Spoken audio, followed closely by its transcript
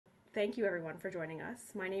thank you everyone for joining us.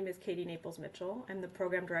 My name is Katie Naples-Mitchell. I'm the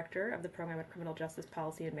Program Director of the Program of Criminal Justice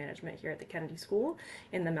Policy and Management here at the Kennedy School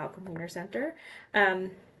in the Malcolm Wiener Center.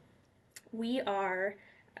 We are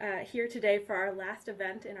here today for our last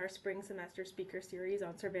event in our spring semester speaker series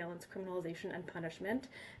on surveillance, criminalization, and punishment.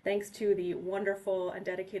 Thanks to the wonderful and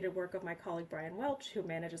dedicated work of my colleague Brian Welch, who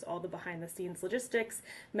manages all the behind-the-scenes logistics.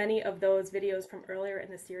 Many of those videos from earlier in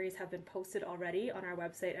the series have been posted already on our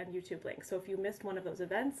website and YouTube link. So if you missed one of those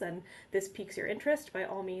events and this piques your interest, by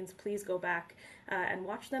all means, please go back and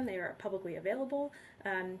watch them. They are publicly available.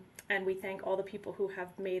 And we thank all the people who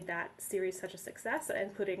have made that series such a success,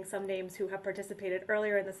 including some names who have participated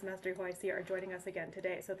earlier in the semester who I see are joining us again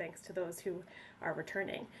today. So thanks to those who are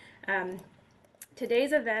returning.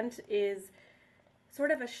 Today's event is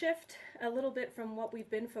sort of a shift a little bit from what we've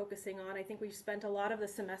been focusing on. I think we've spent a lot of the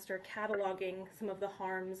semester cataloging some of the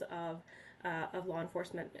harms of law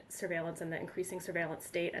enforcement surveillance and the increasing surveillance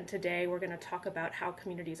state. And today we're going to talk about how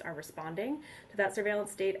communities are responding to that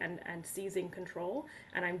surveillance state and seizing control.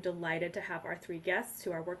 And I'm delighted to have our three guests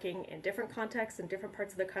who are working in different contexts in different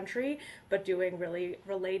parts of the country, but doing really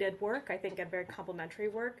related work, I think, and very complementary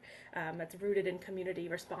work that's rooted in community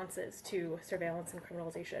responses to surveillance and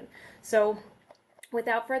criminalization. So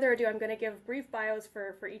without further ado, I'm going to give brief bios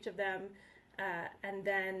for each of them, and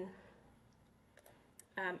then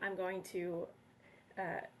I'm going to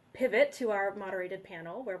pivot to our moderated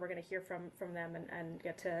panel where we're going to hear from them and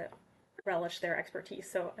get to relish their expertise.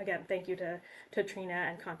 So again, thank you to Trina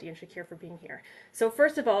and Conti and Shakir for being here. So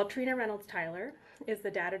first of all, Trina Reynolds-Tyler is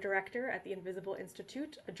the data director at the Invisible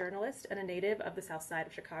Institute, a journalist and a native of the South Side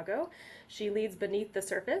of Chicago. She leads Beneath the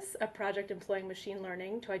Surface, a project employing machine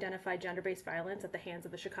learning to identify gender-based violence at the hands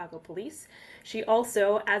of the Chicago police. She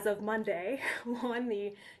also, as of Monday, won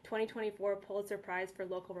the 2024 Pulitzer Prize for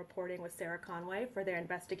Local Reporting with Sarah Conway for their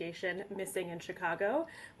investigation Missing in Chicago,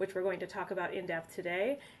 which we're going to talk about in depth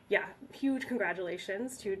today. Yeah, huge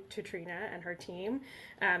congratulations to Trina and her team.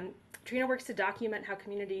 Trina works to document how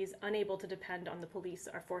communities unable to depend on the police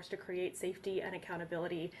are forced to create safety and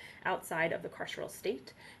accountability outside of the carceral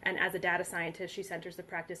state. And as a data scientist, she centers the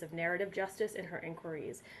practice of narrative justice in her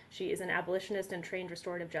inquiries. She is an abolitionist and trained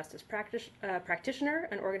restorative justice practitioner,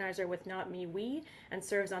 an organizer with Not Me, We, and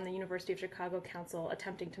serves on the University of Chicago Council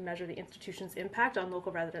attempting to measure the institution's impact on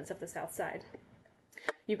local residents of the South Side.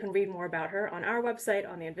 You can read more about her on our website,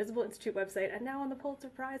 on the Invisible Institute website, and now on the Pulitzer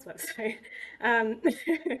Prize website.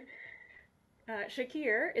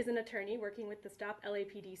 Shakir is an attorney working with the Stop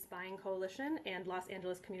LAPD Spying Coalition and Los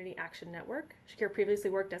Angeles Community Action Network. Shakir previously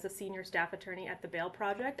worked as a senior staff attorney at the Bail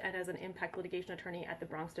Project and as an impact litigation attorney at the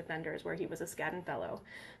Bronx Defenders, where he was a Skadden Fellow.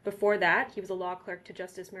 Before that, he was a law clerk to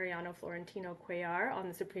Justice Mariano Florentino Cuellar on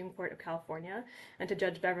the Supreme Court of California and to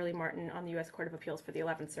Judge Beverly Martin on the U.S. Court of Appeals for the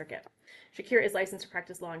 11th Circuit. Shakir is licensed to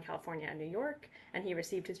practice law in California and New York, and he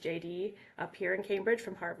received his JD up here in Cambridge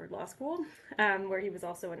from Harvard Law School, where he was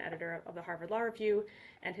also an editor of the Harvard Law Review,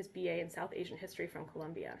 and his BA in South Asian History from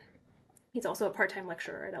Columbia. He's also a part-time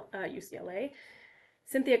lecturer at UCLA.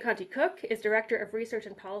 Cynthia Conti-Cook is Director of Research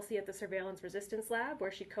and Policy at the Surveillance Resistance Lab,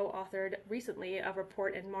 where she co-authored recently a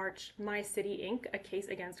report in March, My City, Inc., a case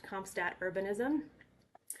against CompStat urbanism.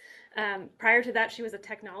 Prior to that, she was a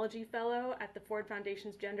technology fellow at the Ford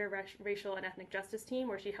Foundation's Gender, Racial, and Ethnic Justice team,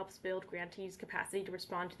 where she helps build grantees' capacity to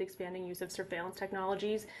respond to the expanding use of surveillance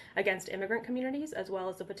technologies against immigrant communities, as well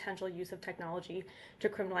as the potential use of technology to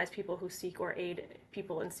criminalize people who seek or aid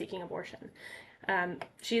people in seeking abortion.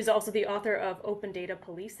 She is also the author of Open Data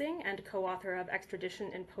Policing and co-author of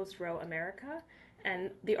Extradition in Post-Roe America.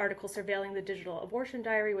 And the article Surveilling the Digital Abortion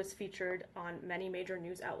Diary was featured on many major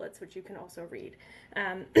news outlets, which you can also read.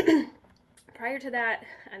 Prior to that,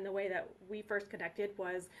 and the way that we first connected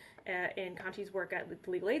was in Conti's work at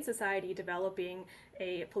the Legal Aid Society, developing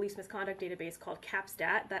a police misconduct database called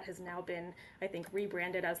CapStat that has now been, I think,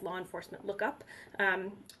 rebranded as Law Enforcement Lookup,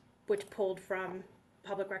 which pulled from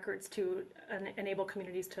public records to enable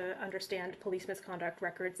communities to understand police misconduct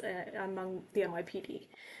records among the NYPD.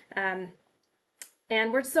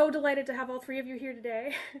 And we're so delighted to have all three of you here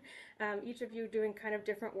today, each of you doing kind of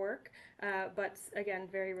different work, but again,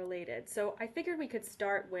 very related. So I figured we could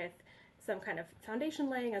start with some kind of foundation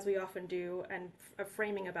laying, as we often do, and a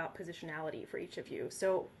framing about positionality for each of you.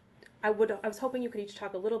 So I was hoping you could each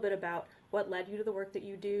talk a little bit about what led you to the work that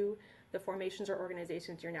you do, the formations or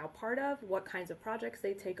organizations you're now part of, what kinds of projects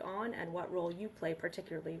they take on, and what role you play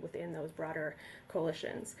particularly within those broader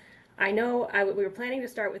coalitions. I know we were planning to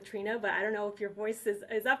start with Trina, but I don't know if your voice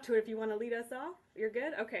is up to it, if you want to lead us off. You're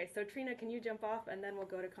good? Okay, so Trina, can you jump off, and then we'll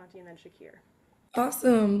go to Conti and then Shakir.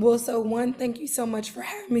 Awesome. Well, so one, thank you so much for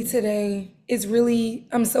having me today.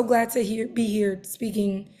 I'm so glad to be here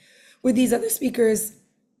speaking with these other speakers,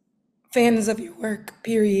 fans of your work,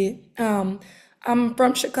 period. I'm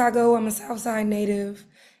from Chicago. I'm a South Side native.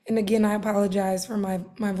 And again, I apologize for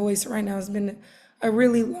my voice right now. It's been a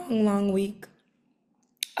really long week.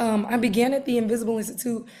 I began at the Invisible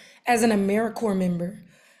Institute as an AmeriCorps member.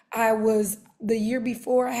 The year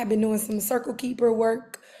before, I had been doing some circle keeper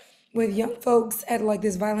work with young folks at like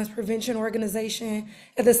this violence prevention organization.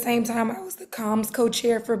 At the same time, I was the comms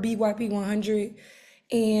co-chair for BYP 100.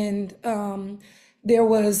 And there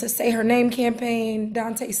was a Say Her Name campaign.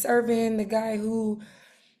 Dante Servin, the guy who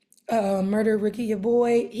murdered Ricky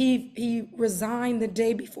Boy, he resigned the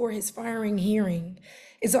day before his firing hearing.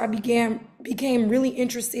 And so I became really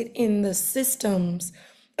interested in the systems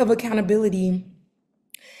of accountability.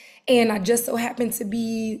 And I just so happened to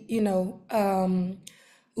be,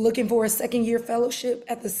 looking for a second year fellowship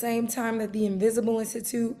at the same time that the Invisible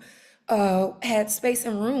Institute had space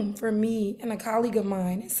and room for me and a colleague of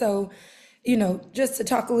mine. So, just to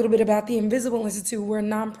talk a little bit about the Invisible Institute, we're a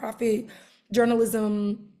nonprofit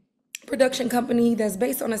journalism production company that's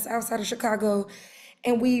based on the south side of Chicago.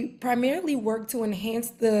 And we primarily work to enhance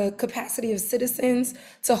the capacity of citizens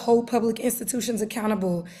to hold public institutions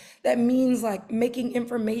accountable. That means like making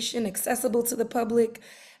information accessible to the public.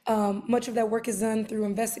 Much of that work is done through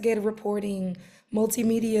investigative reporting,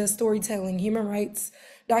 multimedia storytelling, human rights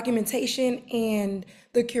documentation, and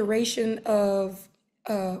the curation of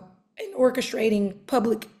and orchestrating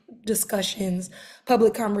public discussions,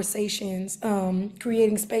 public conversations,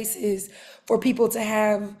 creating spaces for people to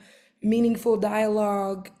have meaningful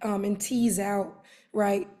dialogue and tease out,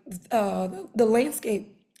 right, the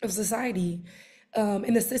landscape of society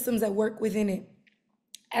and the systems that work within it.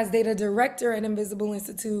 As data director at Invisible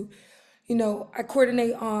Institute, I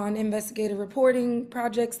coordinate on investigative reporting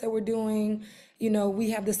projects that we're doing. We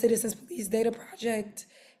have the Citizens Police Data Project,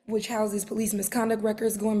 which houses police misconduct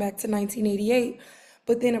records going back to 1988.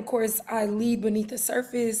 But then, of course, I lead Beneath the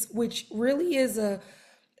Surface, which really is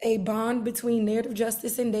a bond between narrative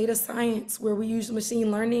justice and data science, where we use machine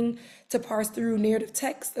learning to parse through narrative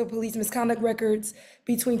text of police misconduct records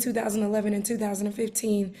between 2011 and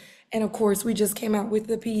 2015. And of course, we just came out with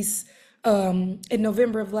the piece in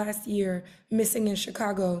November of last year, Missing in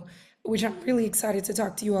Chicago, which I'm really excited to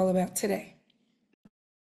talk to you all about today.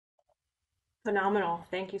 Phenomenal.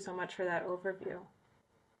 Thank you so much for that overview.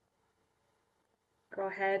 Go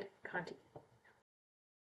ahead, Conti.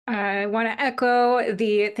 I want to echo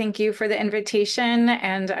the thank you for the invitation.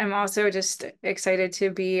 And I'm also just excited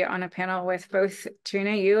to be on a panel with both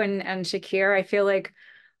Trina, you and Shakir. I feel like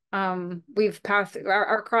we've passed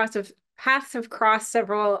our paths have crossed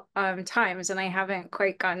several times, and I haven't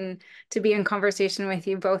quite gotten to be in conversation with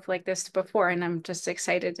you both like this before. And I'm just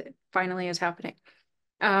excited it finally is happening.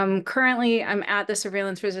 Currently, I'm at the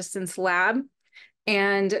Surveillance Resistance Lab.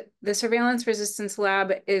 And the Surveillance Resistance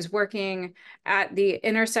Lab is working at the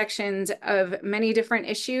intersections of many different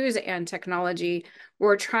issues and technology.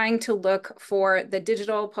 We're trying to look for the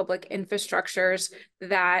digital public infrastructures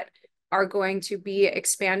that are going to be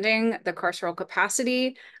expanding the carceral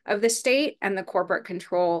capacity of the state and the corporate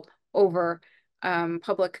control over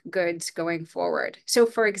public goods going forward. So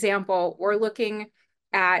for example, we're looking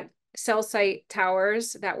at cell site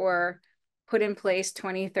towers that were put in place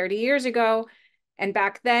 20, 30 years ago. And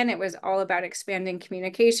back then it was all about expanding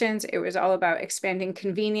communications. It was all about expanding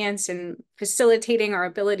convenience and facilitating our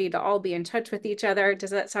ability to all be in touch with each other.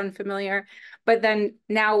 Does that sound familiar? But then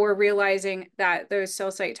now we're realizing that those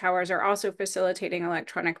cell site towers are also facilitating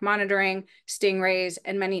electronic monitoring, stingrays,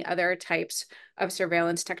 and many other types of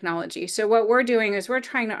surveillance technology. So what we're doing is we're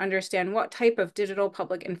trying to understand what type of digital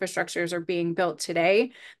public infrastructures are being built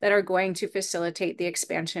today that are going to facilitate the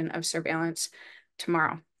expansion of surveillance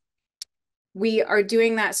tomorrow. We are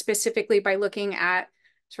doing that specifically by looking at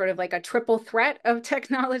sort of like a triple threat of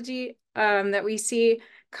technology that we see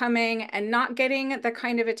coming and not getting the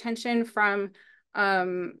kind of attention from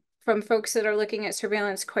folks that are looking at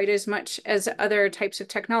surveillance quite as much as other types of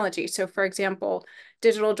technology. So for example,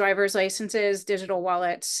 digital driver's licenses, digital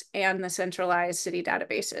wallets, and the centralized city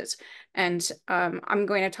databases. And I'm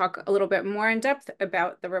going to talk a little bit more in depth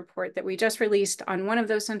about the report that we just released on one of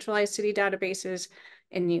those centralized city databases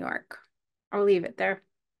in New York. I'll leave it there.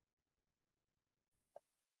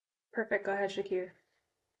 Perfect. Go ahead, Shakir.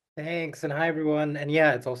 Thanks, and hi everyone. And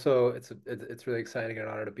yeah, it's really exciting and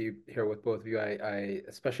an honor to be here with both of you. I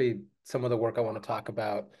especially some of the work I want to talk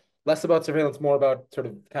about, less about surveillance, more about sort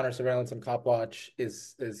of counter surveillance and cop watch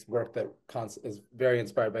is work that is very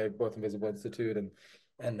inspired by both Invisible Institute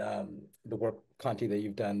and the work, Conti, that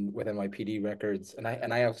you've done with NYPD records. And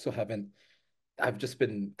I also I've just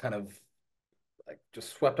been kind of like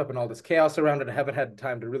just swept up in all this chaos around it. I haven't had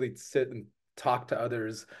time to really sit and talk to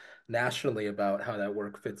others nationally about how that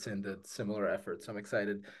work fits into similar efforts. So I'm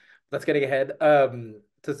excited. That's getting ahead.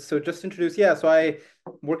 So just introduce, yeah, so I'm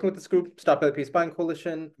working with this group, Stop LAPD Spying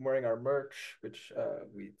Coalition. I'm wearing our merch, which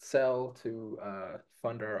we sell to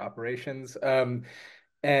fund our operations. And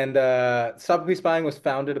Stop LAPD Spying was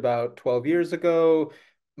founded about 12 years ago,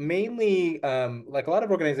 mainly like a lot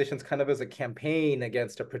of organizations, kind of as a campaign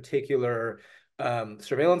against a particular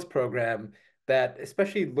surveillance program that,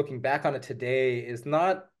 especially looking back on it today, is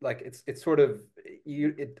not like it's sort of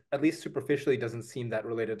it at least superficially doesn't seem that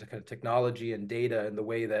related to kind of technology and data and the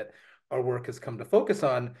way that our work has come to focus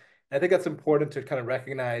on. And I think that's important to kind of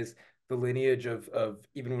recognize the lineage of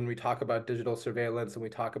even when we talk about digital surveillance and we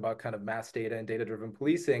talk about kind of mass data and data-driven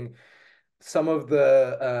policing, some of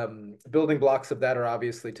the building blocks of that are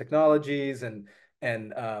obviously technologies and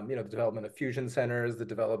the development of fusion centers, the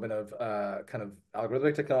development of kind of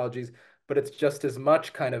algorithmic technologies, but it's just as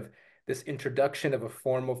much kind of this introduction of a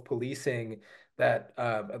form of policing that,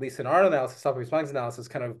 at least in our analysis, software response analysis,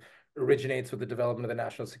 kind of originates with the development of the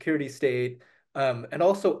national security state, and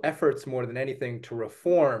also efforts more than anything to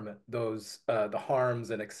reform those the harms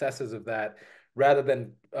and excesses of that, rather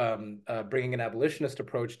than bringing an abolitionist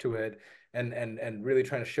approach to it and really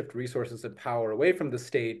trying to shift resources and power away from the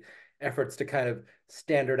state. Efforts to kind of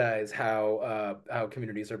standardize how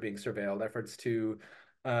communities are being surveilled, efforts to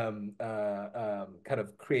kind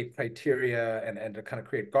of create criteria and to kind of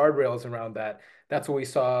create guardrails around that. That's what we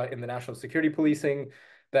saw in the national security policing.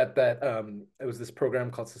 That it was this program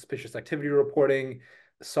called Suspicious Activity Reporting,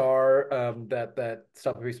 SAR, that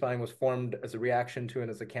Stop LAPD Spying was formed as a reaction to and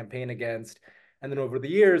as a campaign against. And then over the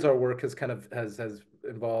years, our work has kind of has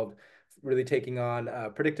involved really taking on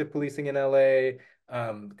predictive policing in LA,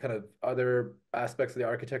 kind of other aspects of the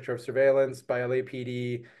architecture of surveillance by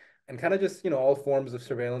LAPD, and kind of just, all forms of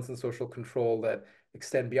surveillance and social control that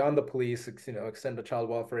extend beyond the police, extend to child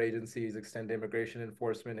welfare agencies, extend to immigration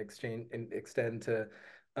enforcement, extend to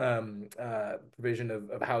provision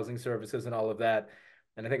of housing services and all of that.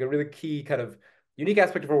 And I think a really key kind of unique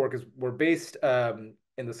aspect of our work is we're based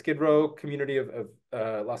in the Skid Row community of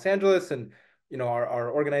Los Angeles, and our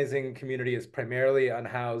organizing community is primarily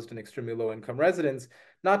unhoused and extremely low income residents,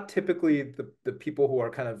 not typically the people who are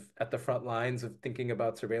kind of at the front lines of thinking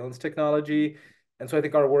about surveillance technology. And so I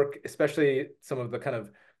think our work, especially some of the kind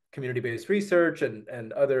of community-based research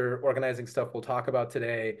and other organizing stuff we'll talk about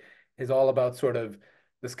today, is all about sort of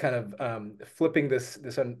this kind of flipping this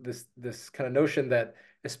kind of notion that,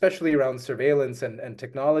 especially around surveillance and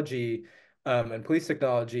technology and police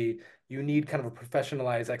technology, you need kind of a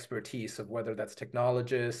professionalized expertise of whether that's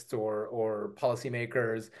technologists or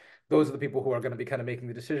policymakers. Those are the people who are going to be kind of making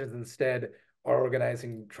the decisions. Instead, our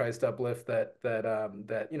organizing tries to uplift that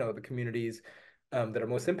the communities that are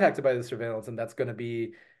most impacted by the surveillance, and that's going to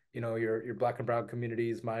be your Black and Brown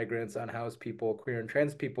communities, migrants, unhoused people, queer and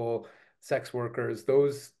trans people, sex workers.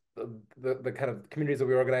 Those the kind of communities that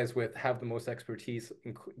we organize with have the most expertise,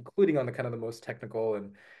 including on the kind of the most technical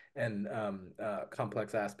and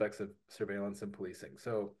complex aspects of surveillance and policing.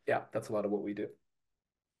 So yeah, that's a lot of what we do.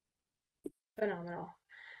 Phenomenal.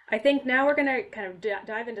 I think now we're going to kind of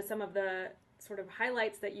dive into some of the sort of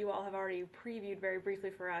highlights that you all have already previewed very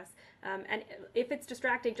briefly for us. And if it's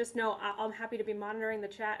distracting, just know I'm happy to be monitoring the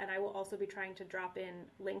chat, and I will also be trying to drop in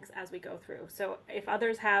links as we go through. So if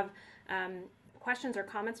others have questions or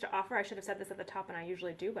comments to offer, I should have said this at the top, and I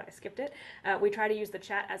usually do, but I skipped it. We try to use the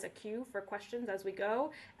chat as a cue for questions as we go,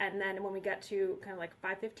 and then when we get to kind of like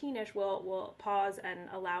 5:15-ish, we'll pause and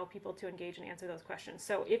allow people to engage and answer those questions.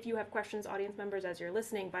 So if you have questions, audience members, as you're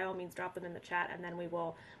listening, by all means drop them in the chat, and then we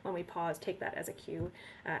will, when we pause, take that as a cue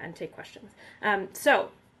and take questions. So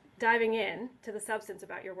diving in to the substance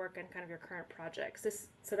about your work and kind of your current projects. This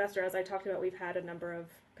semester, as I talked about, we've had a number of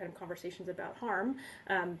kind of conversations about harm,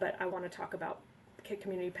 but I want to talk about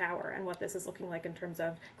community power and what this is looking like in terms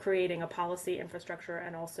of creating a policy infrastructure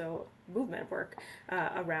and also movement work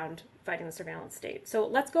around fighting the surveillance state. So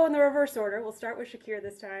let's go in the reverse order. We'll start with Shakir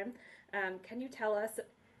this time. Can you tell us,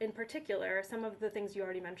 in particular, some of the things you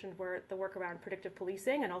already mentioned were the work around predictive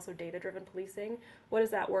policing and also data-driven policing. What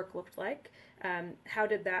does that work look like? How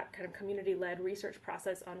did that kind of community-led research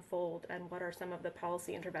process unfold, and what are some of the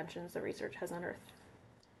policy interventions the research has unearthed?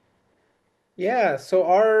 Yeah, so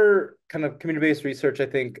our kind of community-based research, I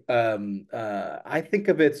think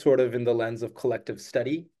of it sort of in the lens of collective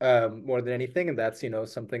study more than anything, and that's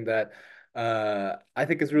something that I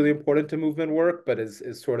think is really important to movement work, but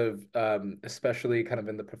is sort of especially kind of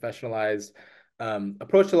in the professionalized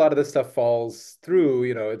approach. A lot of this stuff falls through.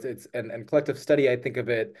 It's and collective study. I think of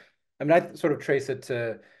it. I mean, I sort of trace it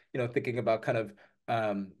to thinking about kind of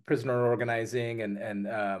prisoner organizing and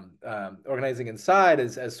organizing inside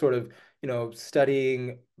as sort of,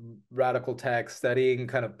 studying radical text, studying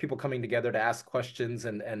kind of people coming together to ask questions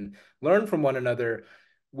and learn from one another.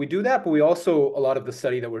 We do that, but we also, a lot of the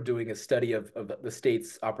study that we're doing is study of the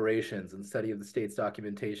state's operations and study of the state's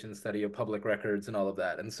documentation, study of public records and all of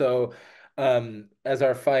that. And so as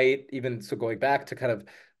our fight, even so going back to kind of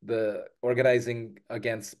the organizing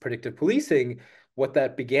against predictive policing, what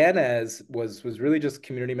that began as was really just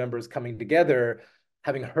community members coming together,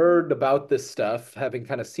 having heard about this stuff, having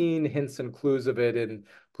kind of seen hints and clues of it in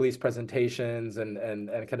police presentations and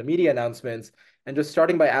kind of media announcements, and just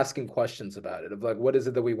starting by asking questions about it, of like, what is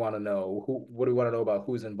it that we want to know? What do we want to know about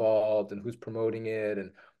who's involved and who's promoting it,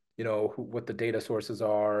 and what the data sources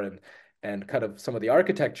are, and kind of some of the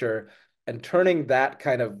architecture, and turning that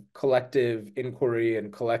kind of collective inquiry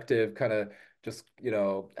and collective kind of just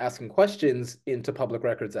asking questions into Public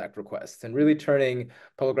Records Act requests, and really turning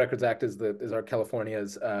Public Records Act is our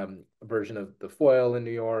California's version of the FOIL in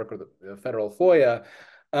New York, or the federal FOIA.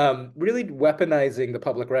 Really weaponizing the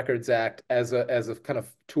Public Records Act as a kind of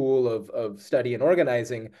tool of study and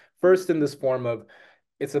organizing, first in this form of,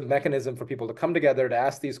 it's a mechanism for people to come together to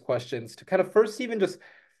ask these questions, to kind of first even just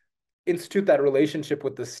institute that relationship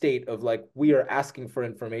with the state of like, we are asking for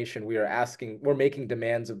information, we're making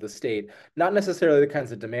demands of the state, not necessarily the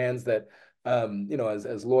kinds of demands that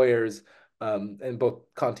as lawyers, and both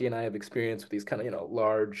Conti and I have experience with these kind of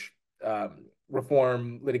large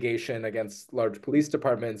reform litigation against large police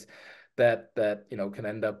departments that can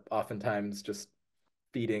end up oftentimes just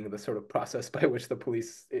feeding the sort of process by which the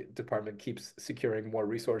police department keeps securing more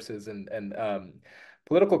resources and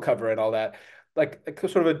political cover and all that. Like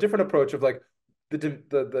sort of a different approach of like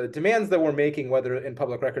the demands that we're making, whether in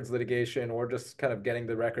public records litigation or just kind of getting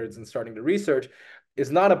the records and starting to research,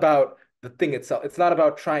 is not about the thing itself. It's not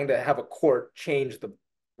about trying to have a court change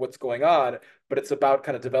what's going on, but it's about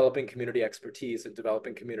kind of developing community expertise and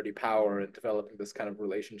developing community power and developing this kind of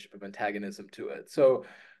relationship of antagonism to it. So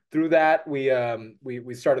through that, we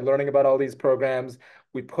started learning about all these programs.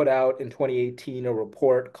 We put out in 2018 a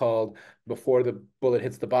report called Before the Bullet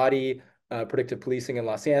Hits the Body, Predictive Policing in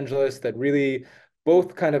Los Angeles, that really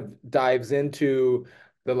both kind of dives into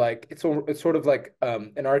the it's sort of like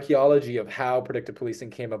an archaeology of how predictive policing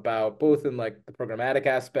came about, both in like the programmatic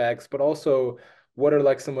aspects, but also what are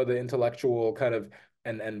like some of the intellectual kind of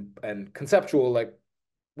and conceptual like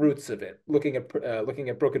roots of it. Looking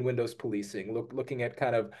at broken windows policing, looking at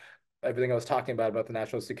kind of everything I was talking about the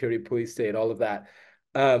national security police state, all of that.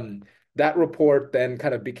 That report then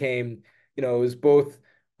kind of became, it was both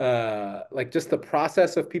like just the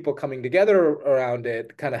process of people coming together around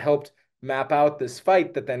it kind of helped map out this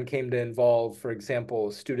fight that then came to involve, for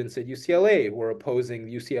example, students at UCLA who were opposing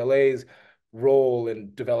UCLA's role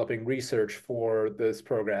in developing research for this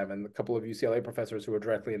program, and a couple of UCLA professors who were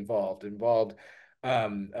directly involved,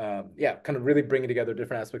 kind of really bringing together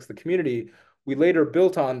different aspects of the community. We later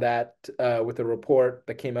built on that with a report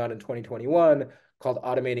that came out in 2021 called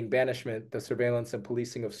Automating Banishment, the Surveillance and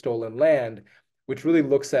Policing of Stolen Land, which really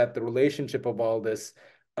looks at the relationship of all this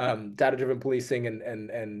data-driven policing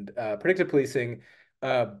and predictive policing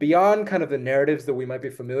beyond kind of the narratives that we might be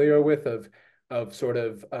familiar with of sort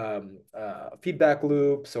of feedback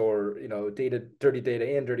loops, or dirty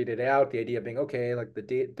data in, dirty data out. The idea being, okay, like the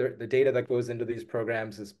data that goes into these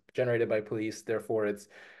programs is generated by police, therefore it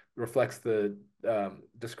reflects the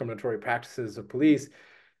discriminatory practices of police.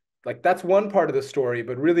 Like that's one part of the story,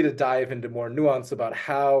 but really to dive into more nuance about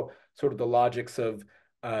how sort of the logics of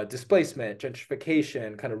displacement,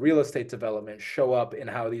 gentrification, kind of real estate development show up in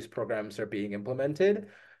how these programs are being implemented.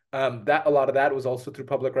 That a lot of that was also through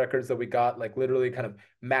public records that we got, like literally kind of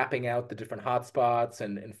mapping out the different hotspots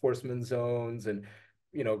and enforcement zones, and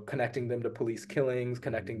connecting them to police killings,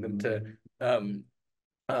 connecting them to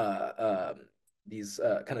these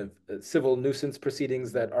kind of civil nuisance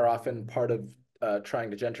proceedings that are often part of trying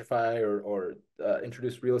to gentrify or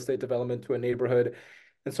introduce real estate development to a neighborhood.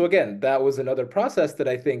 And so again, that was another process that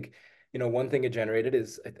I think, one thing it generated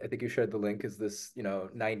is, I think you shared the link, is this,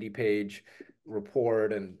 90-page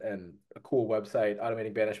report and a cool website,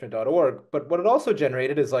 automatingbanishment.org. But what it also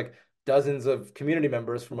generated is like dozens of community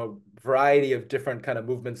members from a variety of different kind of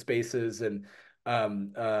movement spaces and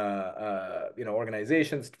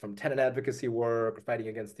organizations, from tenant advocacy work, fighting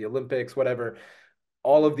against the Olympics, whatever.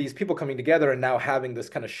 All of these people coming together and now having this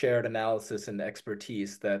kind of shared analysis and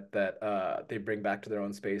expertise that they bring back to their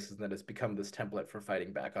own spaces, and that has become this template for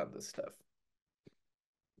fighting back on this stuff.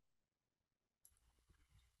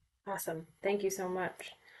 Awesome. Thank you so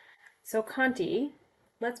much. So Conti,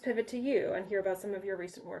 let's pivot to you and hear about some of your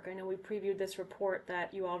recent work. I know we previewed this report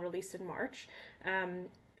that you all released in March,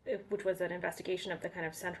 which was an investigation of the kind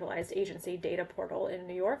of centralized agency data portal in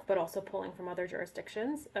New York, but also pulling from other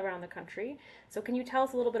jurisdictions around the country. So can you tell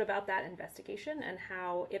us a little bit about that investigation and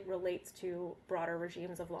how it relates to broader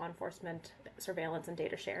regimes of law enforcement, surveillance, and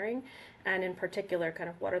data sharing? And in particular, kind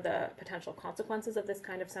of what are the potential consequences of this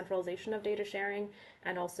kind of centralization of data sharing,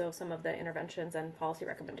 and also some of the interventions and policy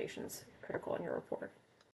recommendations critical in your report?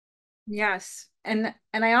 Yes. And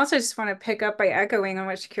I also just want to pick up by echoing on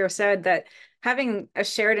what Shakir said, that having a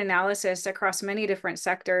shared analysis across many different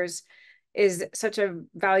sectors is such a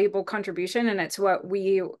valuable contribution. And it's what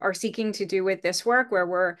we are seeking to do with this work, where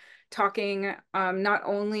we're talking not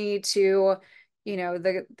only to, you know,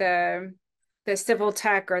 the civil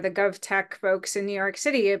tech or the gov tech folks in New York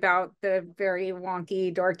City about the very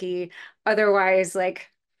wonky, dorky, otherwise like,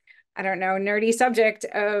 I don't know, nerdy subject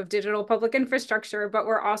of digital public infrastructure, but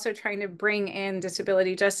we're also trying to bring in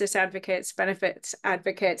disability justice advocates, benefits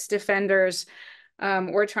advocates, defenders.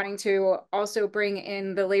 We're trying to also bring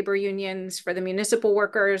in the labor unions for the municipal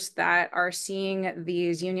workers that are seeing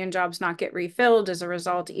these union jobs not get refilled as a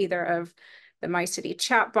result either of the My City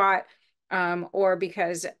chatbot or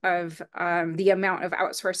because of the amount of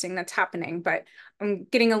outsourcing that's happening. But I'm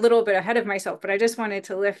getting a little bit ahead of myself, but I just wanted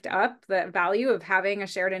to lift up the value of having a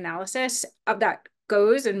shared analysis of that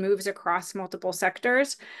goes and moves across multiple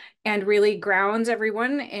sectors and really grounds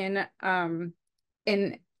everyone in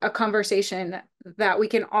a conversation that we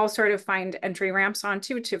can all sort of find entry ramps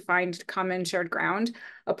onto to find common shared ground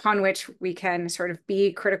upon which we can sort of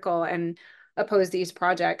be critical and oppose these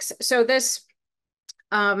projects. So this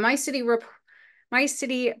My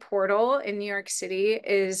City portal in New York City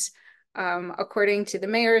is, according to the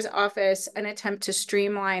mayor's office, an attempt to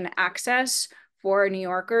streamline access for New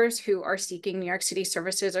Yorkers who are seeking New York City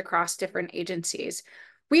services across different agencies.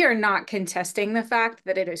 We are not contesting the fact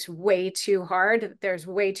that it is way too hard, that there's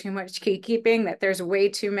way too much gatekeeping, that there's way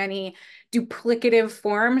too many duplicative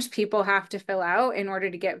forms people have to fill out in order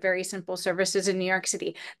to get very simple services in New York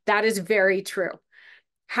City. That is very true.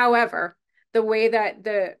 However, the way that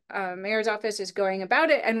the mayor's office is going about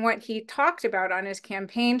it and what he talked about on his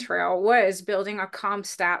campaign trail was building a comp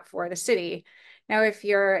stat for the city. Now, if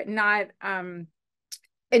you're not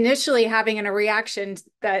initially having a reaction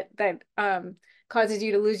that causes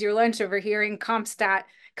you to lose your lunch over hearing comp stat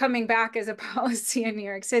coming back as a policy in New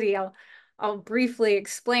York City, I'll briefly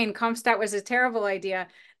explain. Comp stat was a terrible idea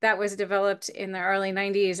that was developed in the early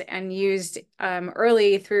 90s and used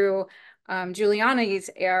early through Giuliani's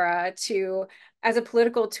era as a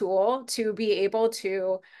political tool to be able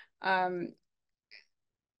to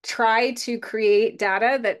try to create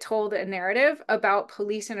data that told a narrative about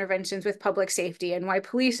police interventions with public safety and why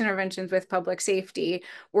police interventions with public safety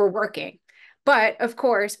were working. But of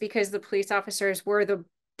course, because the police officers were the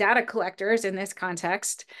data collectors in this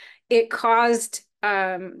context, it caused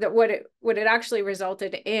that what it actually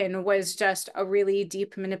resulted in was just a really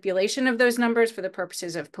deep manipulation of those numbers for the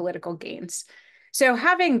purposes of political gains. So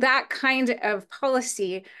having that kind of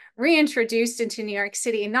policy reintroduced into New York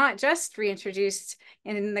City, not just reintroduced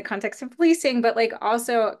in the context of policing, but like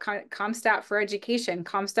also CompStat for education,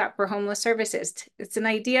 CompStat for homeless services. It's an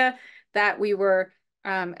idea that we were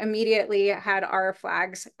immediately had our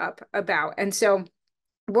flags up about. And so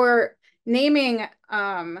we're naming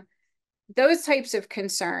those types of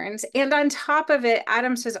concerns. And on top of it,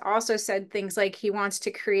 Adams has also said things like he wants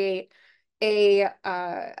to create a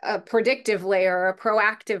predictive layer, a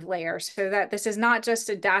proactive layer, so that this is not just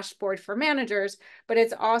a dashboard for managers, but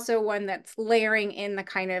it's also one that's layering in the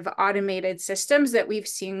kind of automated systems that we've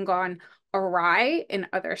seen gone awry in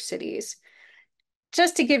other cities.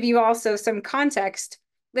 Just to give you also some context,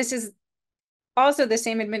 this is also the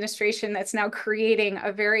same administration that's now creating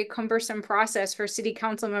a very cumbersome process for city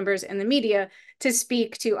council members and the media to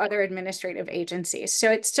speak to other administrative agencies. So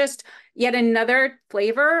it's just yet another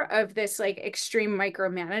flavor of this like extreme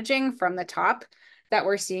micromanaging from the top that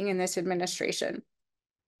we're seeing in this administration.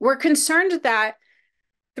 We're concerned that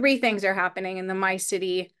three things are happening in the My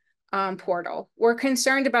City portal. We're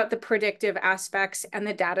concerned about the predictive aspects and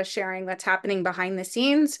the data sharing that's happening behind the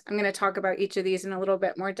scenes. I'm going to talk about each of these in a little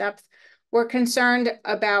bit more depth. We're concerned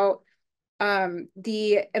about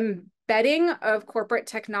the embedding of corporate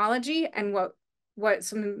technology and what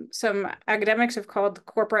some academics have called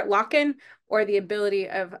corporate lock-in, or the ability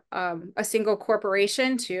of a single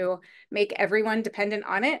corporation to make everyone dependent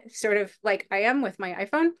on it, sort of like I am with my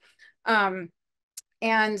iPhone,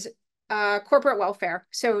 and corporate welfare.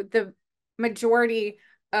 So the majority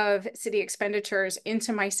of city expenditures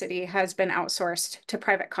into my city has been outsourced to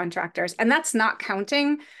private contractors. And that's not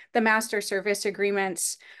counting the master service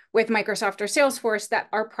agreements with Microsoft or Salesforce that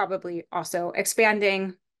are probably also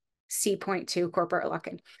expanding. C.2 corporate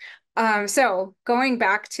lock-in. So going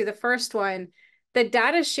back to the first one, the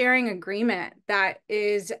data sharing agreement that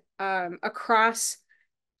is across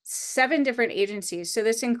 7 different agencies. So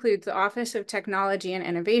this includes the Office of Technology and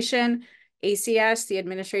Innovation, ACS, the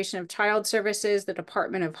Administration of Child Services, the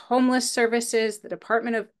Department of Homeless Services, the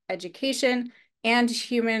Department of Education, and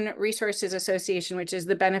Human Resources Association, which is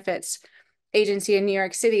the benefits agency in New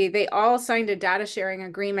York City. They all signed a data sharing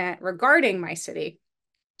agreement regarding my city,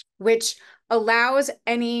 which allows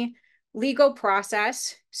any legal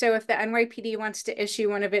process. So if the NYPD wants to issue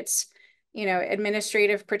one of its,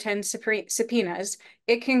 administrative pretend subpoenas,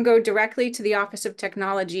 it can go directly to the Office of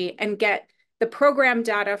Technology and get the program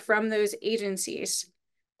data from those agencies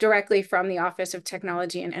directly from the Office of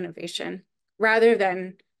Technology and Innovation, rather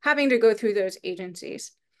than having to go through those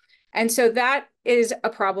agencies. And so that is a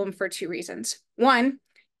problem for 2 reasons. One,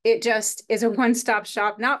 it just is a one-stop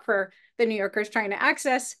shop, not for the New Yorkers trying to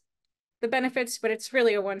access the benefits, but it's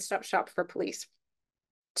really a one-stop shop for police.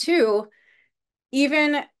 2,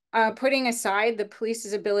 even putting aside the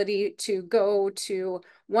police's ability to go to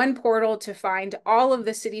one portal to find all of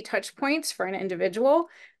the city touch points for an individual,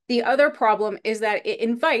 the other problem is that it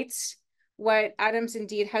invites what Adams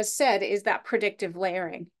indeed has said is that predictive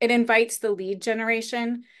layering. It invites the lead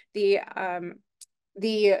generation, it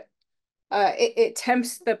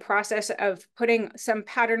tempts the process of putting some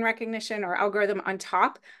pattern recognition or algorithm on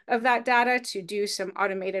top of that data to do some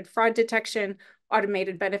automated fraud detection,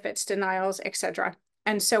 automated benefits denials, etc.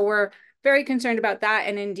 And so we're very concerned about that.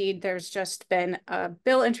 And indeed, there's just been a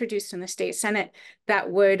bill introduced in the state Senate that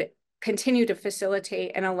would continue to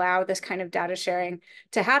facilitate and allow this kind of data sharing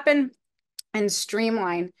to happen and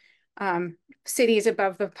streamline cities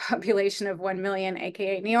above the population of 1 million,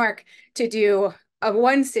 AKA New York, to do a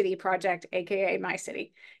one city project, AKA my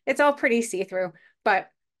city. It's all pretty see-through, but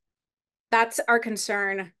that's our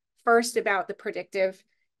concern first about the predictive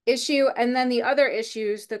issue. And then the other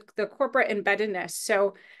issues, the corporate embeddedness.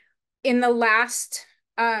 So in the last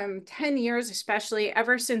 10 years, especially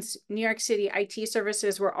ever since New York City IT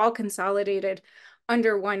services were all consolidated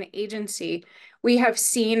under one agency, we have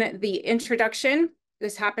seen the introduction.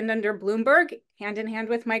 This happened under Bloomberg, hand in hand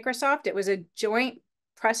with Microsoft. It was a joint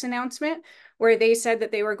press announcement where they said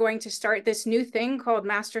that they were going to start this new thing called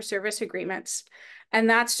master service agreements. And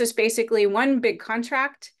that's just basically one big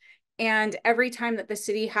contract. And every time that the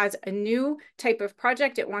city has a new type of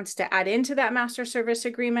project it wants to add into that master service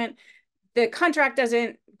agreement, the contract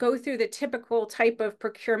doesn't go through the typical type of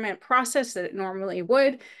procurement process that it normally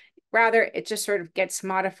would. Rather, it just sort of gets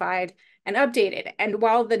modified and updated. And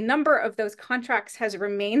while the number of those contracts has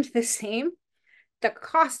remained the same, the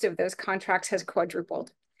cost of those contracts has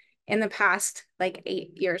quadrupled in the past like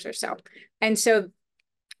 8 years or so. And so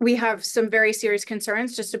we have some very serious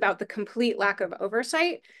concerns just about the complete lack of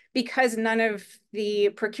oversight, because none of the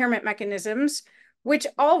procurement mechanisms, which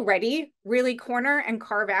already really corner and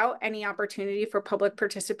carve out any opportunity for public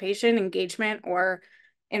participation, engagement, or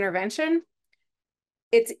intervention,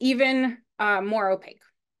 it's even more opaque.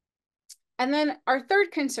 And then our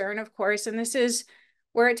third concern, of course, and this is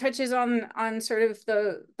where it touches on sort of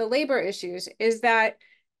the labor issues, is that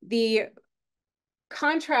the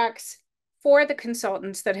contracts for the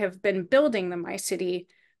consultants that have been building the My City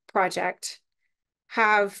project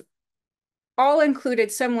have all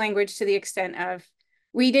included some language to the extent of,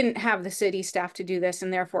 we didn't have the city staff to do this,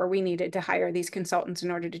 and therefore we needed to hire these consultants in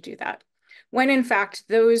order to do that. When in fact,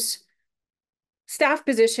 those staff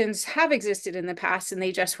positions have existed in the past and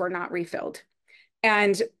they just were not refilled.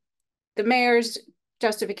 And the mayor's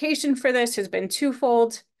justification for this has been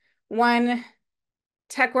twofold. One,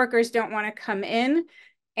 tech workers don't want to come in,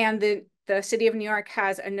 and the city of New York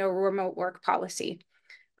has a no remote work policy.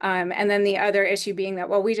 And then the other issue being that,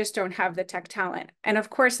 well, we just don't have the tech talent. And of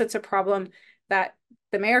course, that's a problem that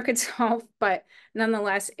the mayor could solve, but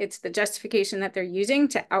nonetheless, it's the justification that they're using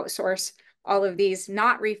to outsource all of these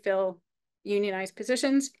not refill unionized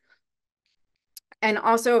positions. And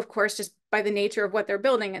also, of course, just by the nature of what they're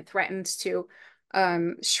building, it threatens to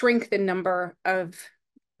shrink the number of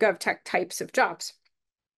GovTech types of jobs.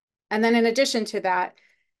 And then in addition to that,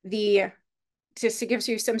 just to give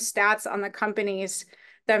you some stats on the companies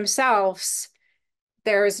themselves,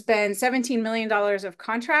 there's been $17 million of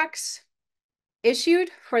contracts issued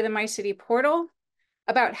for the My City portal.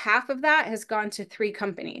 About half of that has gone to 3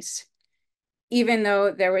 companies, even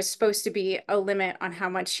though there was supposed to be a limit on how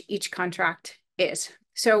much each contract is.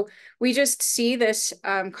 So we just see this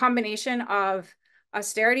combination of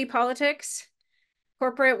austerity politics,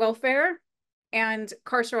 corporate welfare, and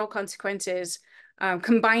carceral consequences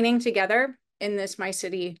combining together in this My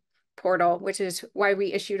City portal, which is why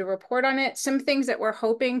we issued a report on it. Some things that we're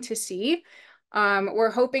hoping to see.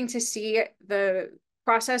 We're hoping to see the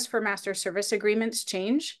process for master service agreements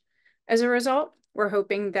change as a result. We're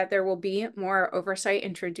hoping that there will be more oversight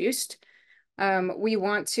introduced. We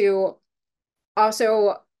want to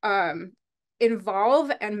also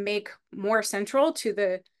involve and make more central to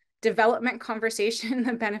the development conversation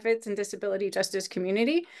the benefits and disability justice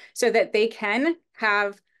community, so that they can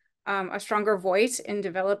have a stronger voice in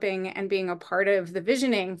developing and being a part of the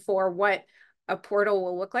visioning for what a portal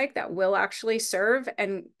will look like that will actually serve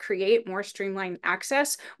and create more streamlined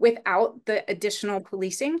access without the additional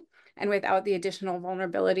policing and without the additional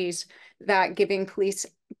vulnerabilities that giving police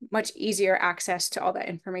much easier access to all that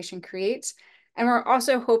information creates. And we're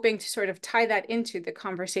also hoping to sort of tie that into the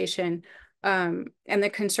conversation and the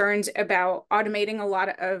concerns about automating a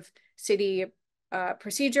lot of city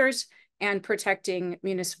procedures and protecting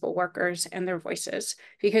municipal workers and their voices.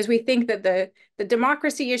 Because we think that the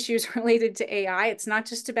democracy issues related to AI, it's not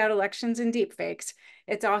just about elections and deepfakes.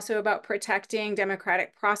 It's also about protecting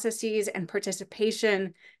democratic processes and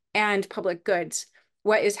participation and public goods.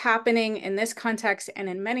 What is happening in this context and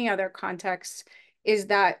in many other contexts is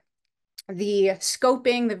that the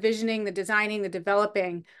scoping, the visioning, the designing, the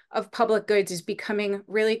developing of public goods is becoming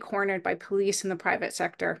really cornered by police in the private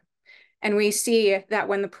sector. And we see that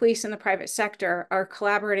when the police and the private sector are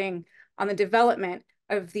collaborating on the development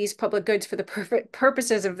of these public goods for the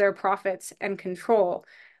purposes of their profits and control,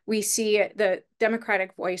 we see the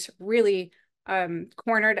democratic voice really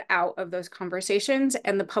cornered out of those conversations,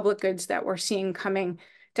 and the public goods that we're seeing coming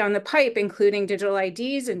down the pipe, including digital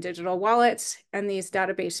IDs and digital wallets and these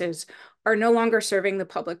databases, are no longer serving the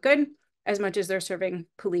public good as much as they're serving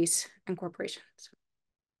police and corporations.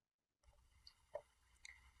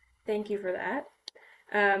 Thank you for that.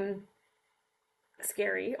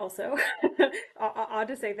 Scary also. Odd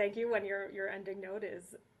to say thank you when your ending note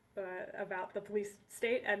is about the police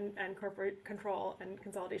state and corporate control and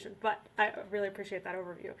consolidation, but I really appreciate that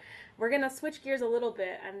overview. We're going to switch gears a little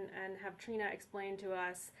bit and have Trina explain to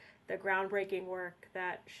us the groundbreaking work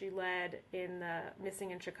that she led in the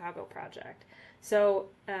Missing in Chicago project. So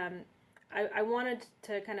I wanted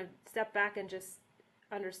to kind of step back and just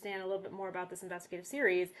understand a little bit more about this investigative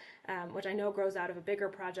series, which I know grows out of a bigger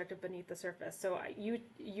project of Beneath the Surface. So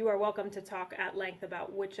you are welcome to talk at length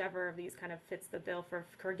about whichever of these kind of fits the bill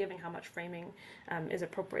for giving how much framing is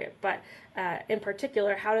appropriate. But in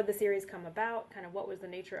particular, how did the series come about? Kind of what was the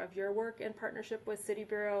nature of your work in partnership with City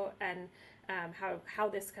Bureau, and how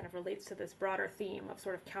this kind of relates to this broader theme of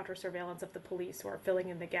sort of counter-surveillance of the police, or filling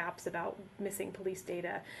in the gaps about missing police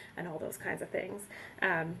data and all those kinds of things.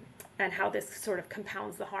 And how this sort of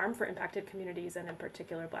compounds the harm for impacted communities, and in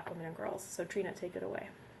particular Black women and girls. So Trina, take it away.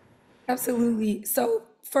 Absolutely. So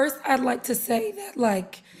first, I'd like to say that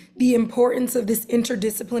like the importance of this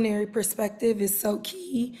interdisciplinary perspective is so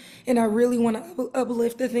key. And I really want to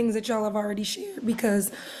uplift the things that y'all have already shared,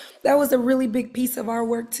 because that was a really big piece of our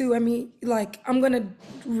work too. I mean, like, I'm going to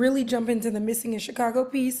really jump into the Missing in Chicago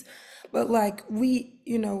piece, but like we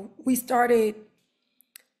started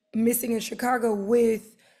Missing in Chicago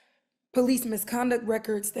with police misconduct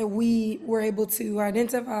records that we were able to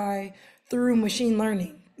identify through machine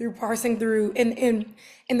learning, through parsing through, and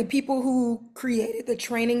the people who created the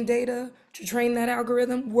training data to train that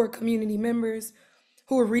algorithm were community members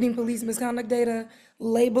who were reading police misconduct data,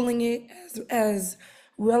 labeling it as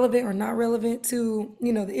relevant or not relevant to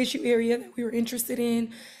the issue area that we were interested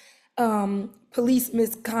in. Police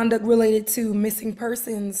misconduct related to missing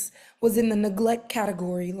persons was in the neglect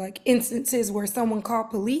category, like instances where someone called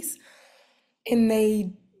police and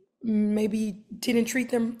they maybe didn't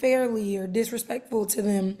treat them fairly or disrespectful to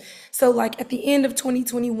them. So like at the end of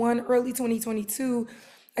 2021, early 2022,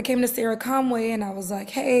 I came to Sarah Conway and I was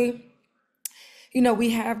like, hey,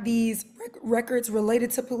 we have these records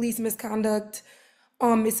related to police misconduct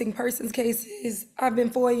on missing persons cases. I've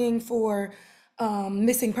been FOIAing for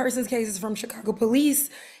missing persons cases from Chicago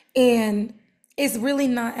police, and it's really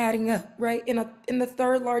not adding up, right? In the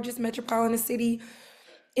third largest metropolitan city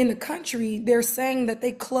in the country, they're saying that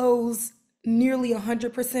they close nearly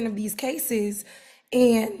 100% of these cases,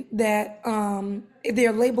 and that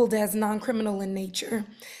they're labeled as non-criminal in nature.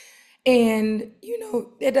 And,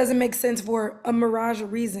 it doesn't make sense for a mirage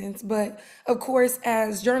of reasons. But of course,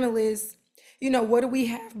 as journalists, what do we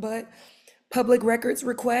have but public records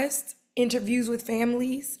requests, interviews with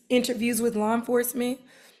families, interviews with law enforcement,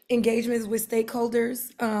 engagements with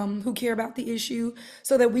stakeholders who care about the issue,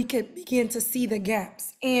 so that we could begin to see the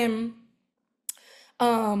gaps. And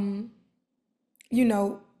You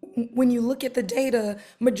know, when you look at the data,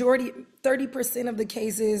 30% of the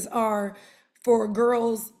cases are for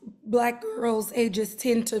girls, Black girls ages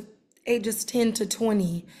 10 to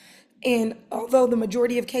 20. And although the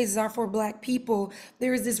majority of cases are for Black people,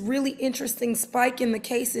 there is this really interesting spike in the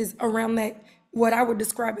cases around that, what I would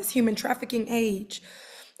describe as human trafficking age.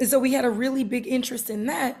 And so we had a really big interest in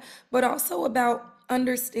that, but also about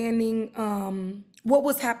understanding what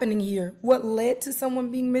was happening here, what led to someone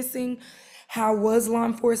being missing, how was law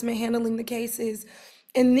enforcement handling the cases,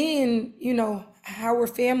 and then, you know, how were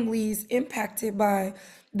families impacted by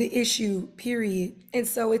the issue, period. And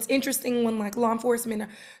so it's interesting when like law enforcement are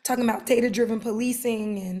talking about data-driven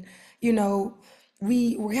policing and, you know,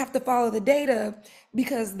 we have to follow the data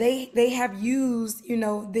because they have used, you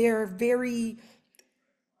know, their very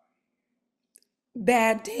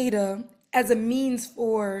bad data as a means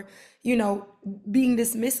for, you know, being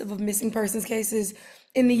dismissive of missing persons cases.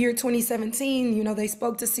 In the year 2017, you know, they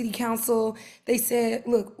spoke to city council. They said,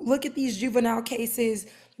 look at these juvenile cases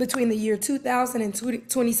between the year 2000 and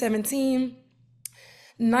 2017.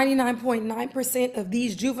 99.9% of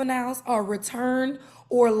these juveniles are returned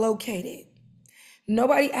or located.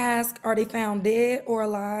 Nobody asked, are they found dead or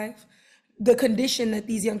alive? The condition that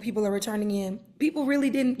these young people are returning in. People really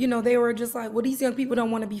didn't, you know, they were just like, well, these young people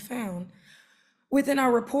don't want to be found. Within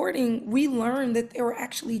our reporting, we learned that there were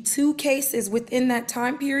actually 2 cases within that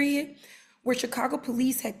time period where Chicago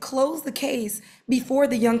police had closed the case before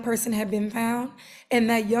the young person had been found, and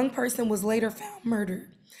that young person was later found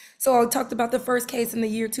murdered. So I talked about the first case in the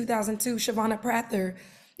year 2002, Shavonna Prather.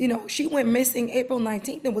 You know, she went missing April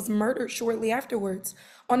 19th and was murdered shortly afterwards.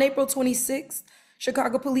 On April 26th,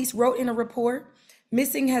 Chicago police wrote in a report,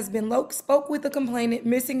 missing has been spoke with the complainant,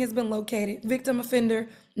 missing has been located, victim offender,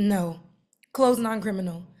 no, closed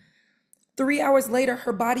non-criminal. 3 hours later,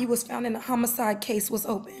 her body was found and a homicide case was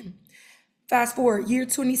open. Fast forward, year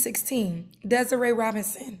 2016, Desiree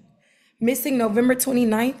Robinson, missing November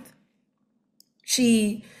 29th.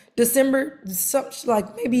 December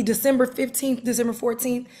 15th, December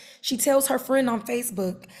 14th, she tells her friend on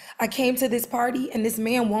Facebook, I came to this party and this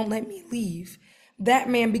man won't let me leave. That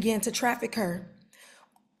man began to traffic her.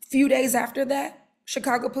 Few days after that,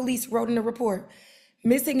 Chicago police wrote in a report,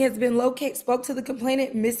 missing has been located, spoke to the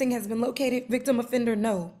complainant, missing has been located, victim offender,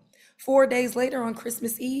 no. 4 days later on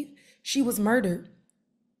Christmas Eve, she was murdered.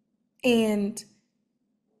 And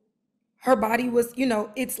her body was, you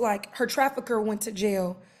know, it's like her trafficker went to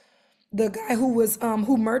jail. The guy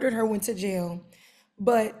who murdered her went to jail.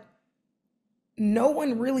 But no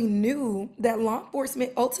one really knew that law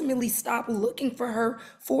enforcement ultimately stopped looking for her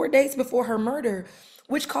 4 days before her murder,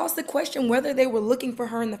 which caused the question whether they were looking for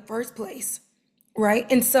her in the first place,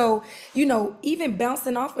 right? And so, you know, even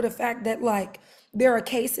bouncing off of the fact that like there are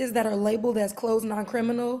cases that are labeled as closed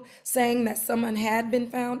non-criminal, saying that someone had been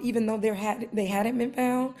found even though they hadn't been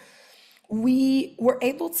found, we were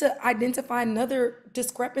able to identify another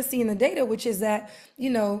discrepancy in the data, which is that, you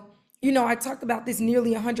know, I talked about this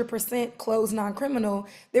nearly 100% closed non-criminal.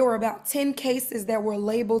 There were about 10 cases that were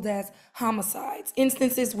labeled as homicides,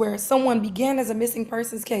 instances where someone began as a missing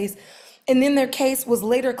persons case, and then their case was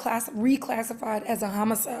later reclassified as a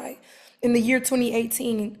homicide. In the year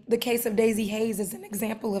 2018, the case of Daisy Hayes is an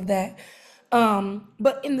example of that.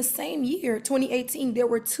 But in the same year, 2018, there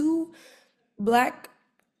were 2 Black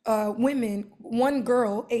women, 1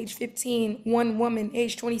 girl, age 15, 1 woman,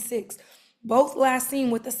 age 26, both last seen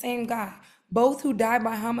with the same guy, both who died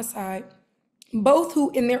by homicide, both who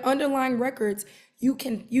in their underlying records, you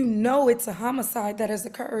know it's a homicide that has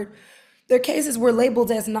occurred. Their cases were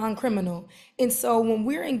labeled as non-criminal. And so when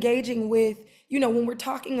we're engaging with, you know, when we're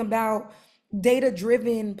talking about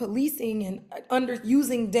data-driven policing and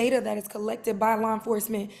using data that is collected by law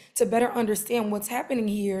enforcement to better understand what's happening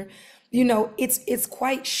here, you know, it's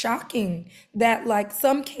quite shocking that like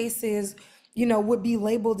some cases, you know, would be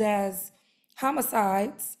labeled as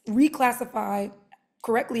homicides, reclassified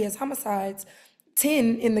correctly as homicides,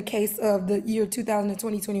 10 in the case of the year 2000 and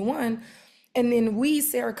 2021. And then we,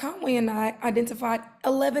 Sarah Conway and I, identified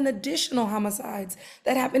 11 additional homicides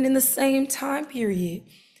that happened in the same time period,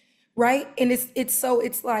 right? And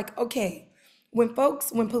it's like, okay, when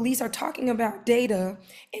police are talking about data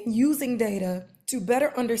and using data to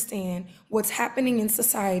better understand what's happening in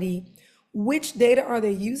society, which data are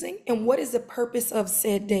they using and what is the purpose of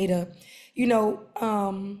said data? You know,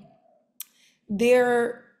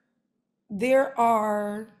 there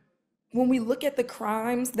are, when we look at the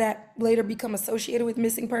crimes that later become associated with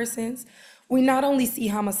missing persons, we not only see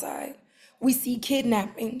homicide, we see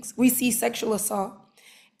kidnappings, we see sexual assault.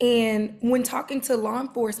 And when talking to law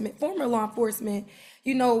enforcement, former law enforcement,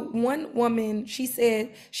 You know, one woman, she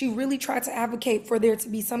said she really tried to advocate for there to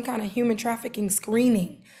be some kind of human trafficking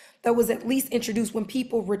screening that was at least introduced when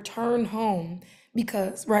people return home.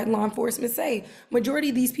 Because, right, law enforcement say majority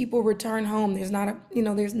of these people return home. There's not a, you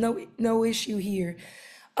know, there's no issue here.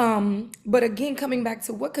 But again, coming back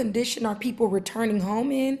to what condition are people returning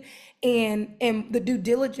home in, and the due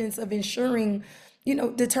diligence of ensuring, you know,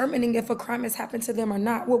 determining if a crime has happened to them or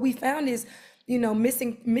not. What we found is, you know,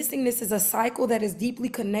 missingness is a cycle that is deeply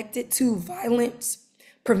connected to violence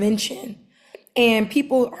prevention. And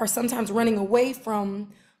people are sometimes running away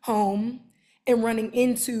from home and running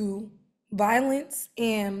into violence,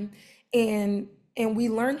 and we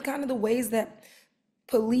learned kind of the ways that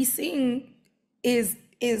policing is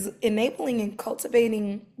enabling and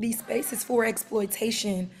cultivating these spaces for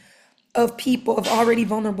exploitation of people, of already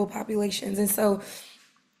vulnerable populations. And so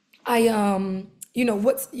you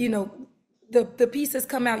know, the piece has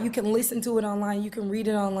come out. You can listen to it online, you can read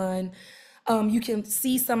it online. You can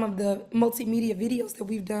see some of the multimedia videos that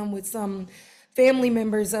we've done with some family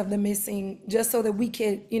members of the missing, just so that we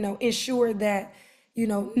could, you know, ensure that, you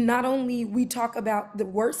know, not only we talk about the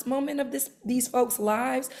worst moment of these folks'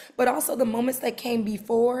 lives, but also the moments that came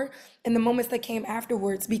before and the moments that came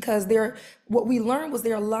afterwards. Because what we learned was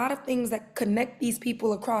there are a lot of things that connect these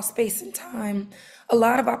people across space and time, a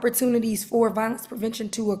lot of opportunities for violence prevention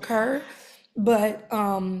to occur, but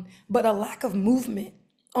a lack of movement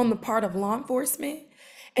on the part of law enforcement.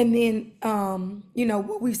 And then, you know,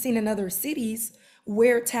 what we've seen in other cities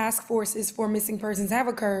where task forces for missing persons have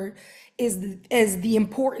occurred is the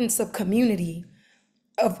importance of community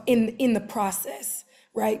in the process,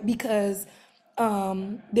 right? Because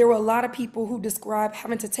there were a lot of people who described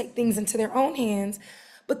having to take things into their own hands,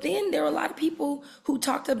 but then there were a lot of people who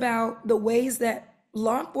talked about the ways that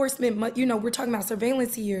law enforcement, you know, we're talking about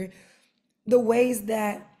surveillance here, the ways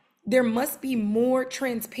that there must be more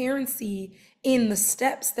transparency in the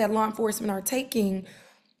steps that law enforcement are taking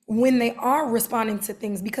when they are responding to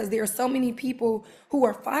things, because there are so many people who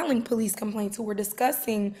are filing police complaints who are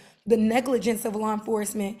discussing the negligence of law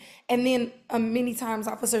enforcement. And then many times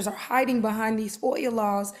officers are hiding behind these FOIA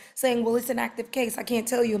laws saying, well, it's an active case, I can't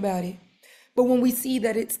tell you about it. But when we see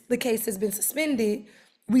that the case has been suspended,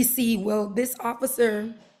 we see, well, this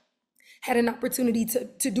officer had an opportunity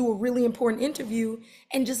to do a really important interview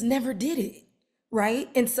and just never did it, right?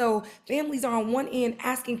 And so families are on one end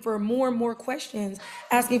asking for more and more questions,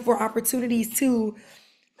 asking for opportunities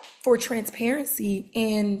for transparency.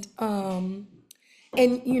 And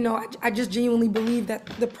you know, I just genuinely believe that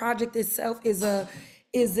the project itself is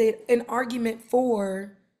an argument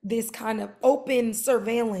for this kind of open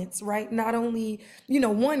surveillance, right? Not only, you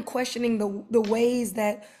know, one, questioning the ways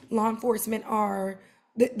that law enforcement are,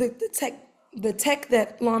 the tech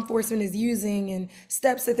that law enforcement is using and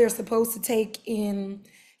steps that they're supposed to take in,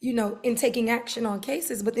 you know, in taking action on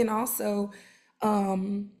cases, but then also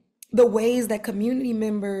the ways that community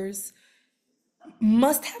members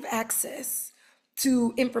must have access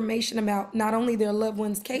to information about not only their loved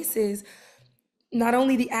ones' cases, not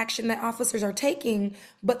only the action that officers are taking,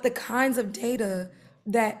 but the kinds of data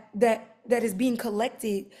that is being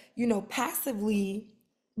collected, you know, passively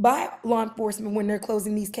by law enforcement when they're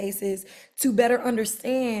closing these cases, to better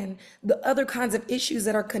understand the other kinds of issues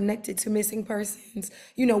that are connected to missing persons,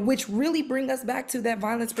 you know, which really bring us back to that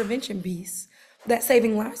violence prevention piece, that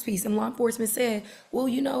saving lives piece. And law enforcement said, well,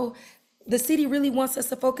 you know, the city really wants us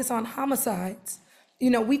to focus on homicides. You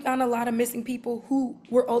know, we found a lot of missing people who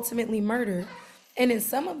were ultimately murdered. And in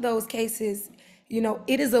some of those cases, you know,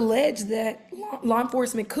 it is alleged that law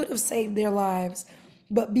enforcement could have saved their lives,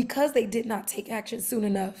 but because they did not take action soon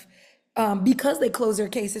enough, because they closed their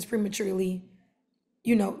cases prematurely,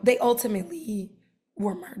 you know, they ultimately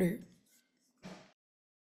were murdered.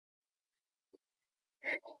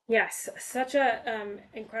 Yes, such a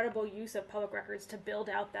incredible use of public records to build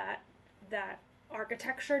out that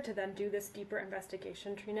architecture to then do this deeper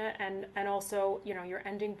investigation, Trina, and also, you know, your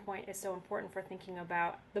ending point is so important for thinking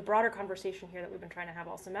about the broader conversation here that we've been trying to have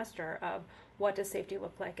all semester of what does safety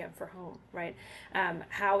look like and for whom, right?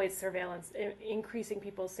 How is surveillance increasing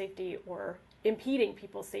people's safety or impeding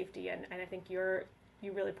people's safety? And I think you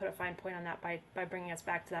really put a fine point on that by bringing us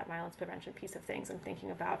back to that violence prevention piece of things and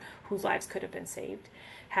thinking about whose lives could have been saved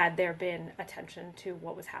had there been attention to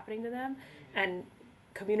what was happening to them. And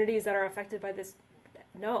communities that are affected by this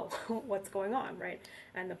know what's going on, right?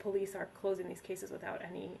 And the police are closing these cases without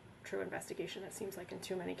any true investigation, it seems like, in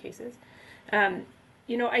too many cases.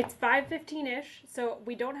 You know, it's 5:15-ish, so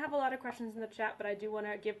we don't have a lot of questions in the chat, but I do want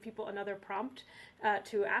to give people another prompt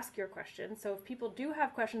to ask your questions. So if people do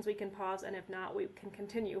have questions, we can pause, and if not, we can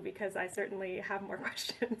continue, because I certainly have more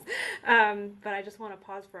questions. But I just want to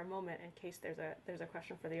pause for a moment in case there's a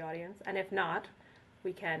question for the audience, and if not,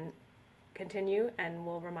 we can continue, and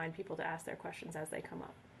we'll remind people to ask their questions as they come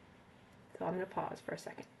up. So I'm going to pause for a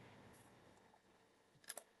second.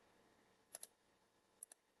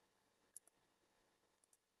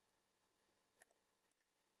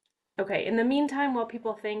 Okay, in the meantime, while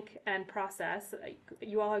people think and process,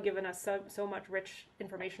 you all have given us so much rich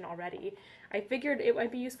information already. I figured it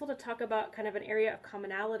might be useful to talk about kind of an area of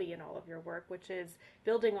commonality in all of your work, which is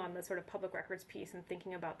building on the sort of public records piece and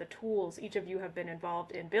thinking about the tools each of you have been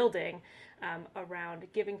involved in building around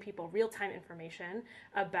giving people real-time information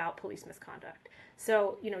about police misconduct.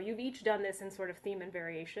 So, you know, you've each done this in sort of theme and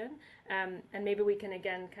variation, and maybe we can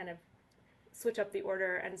again kind of switch up the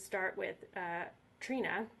order and start with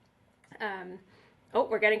Trina. Oh,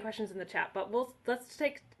 we're getting questions in the chat, but let's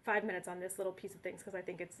take 5 minutes on this little piece of things, because I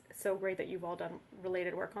think it's so great that you've all done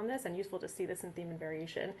related work on this, and useful to see this in theme and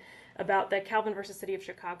variation about the Calvin versus City of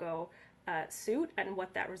Chicago suit and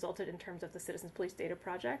what that resulted in terms of the Citizens Police Data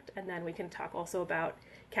Project. And then we can talk also about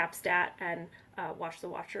CapStat and Watch the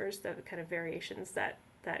Watchers, the kind of variations that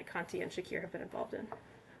Conti and Shakir have been involved in.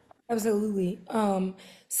 Absolutely.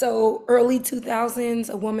 So early 2000s,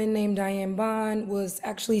 a woman named Diane Bond was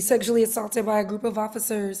actually sexually assaulted by a group of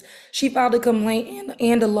officers. She filed a complaint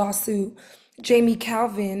and a lawsuit. Jamie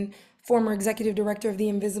Calvin, former executive director of the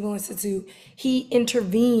Invisible Institute, he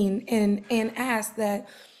intervened and asked that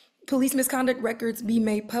police misconduct records be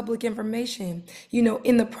made public information. You know,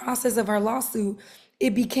 in the process of our lawsuit,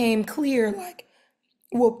 it became clear, like,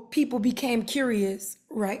 well, people became curious,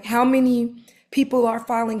 right? How many people are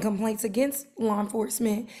filing complaints against law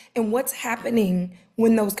enforcement, and what's happening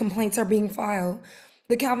when those complaints are being filed?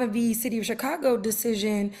 The Calvin v. City of Chicago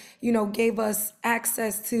decision, you know, gave us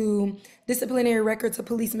access to disciplinary records of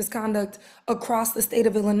police misconduct across the state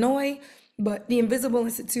of Illinois, but the Invisible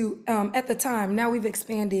Institute, at the time, now we've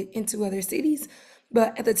expanded into other cities,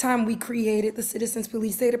 but at the time we created the Citizens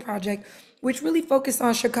Police Data Project, which really focused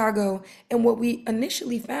on Chicago. And what we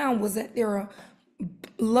initially found was that there are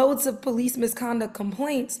loads of police misconduct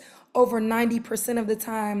complaints. Over 90% of the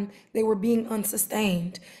time, they were being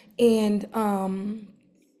unsustained. And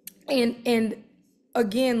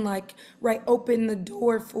again, like, right, open the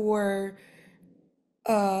door for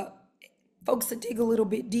folks to dig a little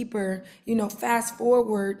bit deeper. You know, fast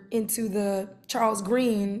forward into the Charles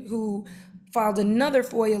Green, who filed another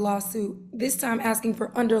FOIA lawsuit, this time asking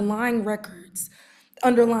for underlying records,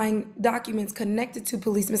 underlying documents connected to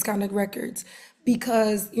police misconduct records,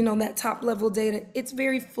 because, you know, that top level data, it's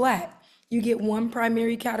very flat. You get one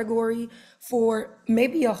primary category for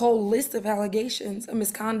maybe a whole list of allegations of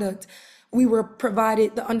misconduct. We were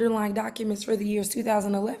provided the underlying documents for the years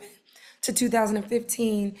 2011 to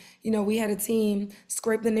 2015. You know, we had a team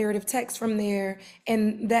scrape the narrative text from there,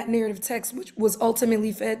 and that narrative text, which was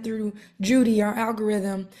ultimately fed through Judy, our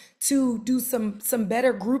algorithm, to do some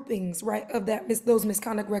better groupings, right, of those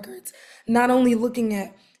misconduct records. Not only looking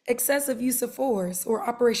at excessive use of force or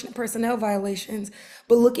operation of personnel violations,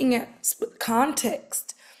 but looking at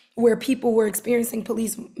context where people were experiencing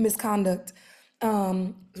police misconduct,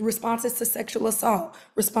 responses to sexual assault,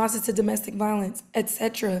 responses to domestic violence,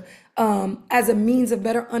 etc., as a means of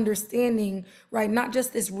better understanding, right, not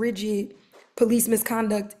just this rigid police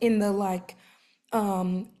misconduct in the like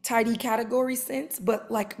tidy category sense, but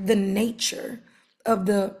like the nature of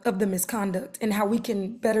the misconduct and how we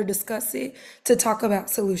can better discuss it to talk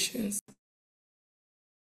about solutions.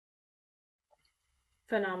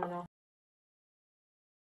 Phenomenal.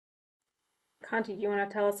 Conti, do you want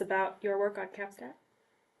to tell us about your work on CapStat?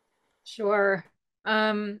 Sure.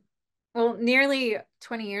 Well, nearly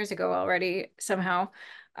 20 years ago already, somehow,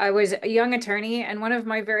 I was a young attorney, and one of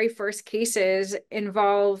my very first cases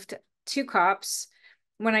involved two cops.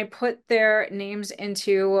 When I put their names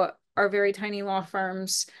into our very tiny law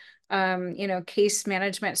firm's, you know, case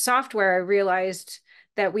management software, I realized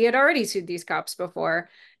that we had already sued these cops before.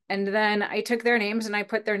 And then I took their names and I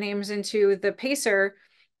put their names into the PACER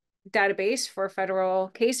database for federal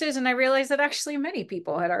cases, and I realized that actually many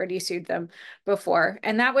people had already sued them before.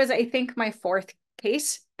 And that was, I think, my fourth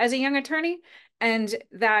case as a young attorney. And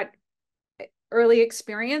that early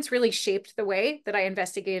experience really shaped the way that I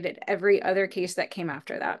investigated every other case that came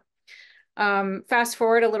after that. Fast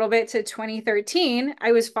forward a little bit to 2013,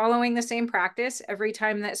 I was following the same practice. Every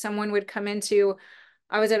time that someone would come into,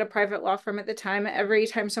 I was at a private law firm at the time, every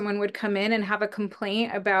time someone would come in and have a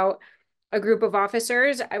complaint about a group of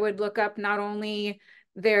officers, I would look up not only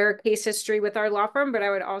their case history with our law firm, but I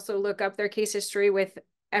would also look up their case history with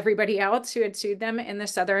everybody else who had sued them in the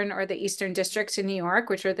Southern or the Eastern districts in New York,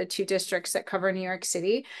 which are the two districts that cover New York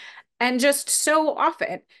City. And just so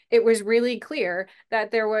often, it was really clear that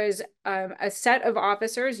there was a set of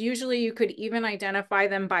officers. Usually you could even identify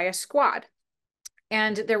them by a squad.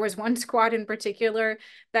 And there was one squad in particular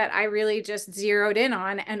that I really just zeroed in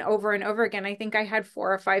on, and over again. I think I had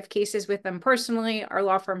 4 or 5 cases with them personally. Our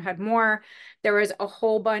law firm had more. There was a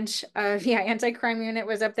whole bunch of, anti-crime unit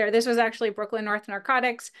was up there. This was actually Brooklyn North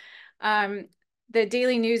Narcotics. The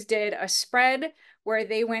Daily News did a spread where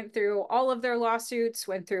they went through all of their lawsuits,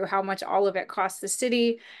 went through how much all of it cost the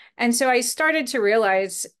city. And so I started to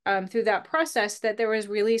realize through that process that there was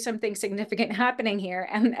really something significant happening here.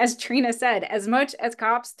 And as Trina said, as much as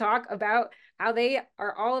cops talk about how they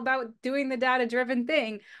are all about doing the data-driven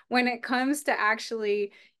thing, when it comes to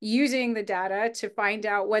actually using the data to find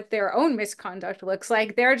out what their own misconduct looks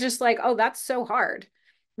like, they're just like, oh, that's so hard.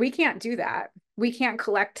 We can't do that. We can't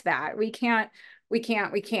collect that. We can't.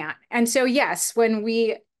 And so, yes, when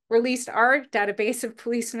we released our database of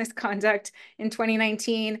police misconduct in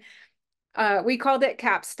 2019, we called it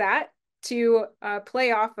CapStat to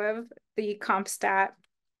play off of the CompStat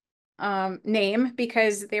name,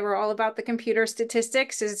 because they were all about the computer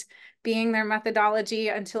statistics as being their methodology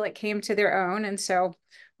until it came to their own. And so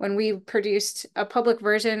when we produced a public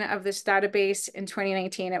version of this database in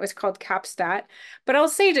 2019, it was called CapStat. But I'll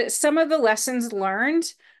say that some of the lessons learned,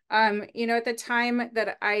 at the time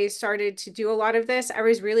that I started to do a lot of this, I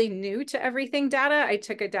was really new to everything data. I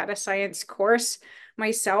took a data science course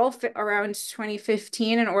myself around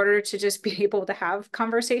 2015 in order to just be able to have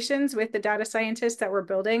conversations with the data scientists that were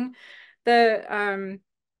building the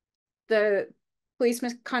police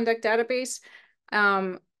misconduct database.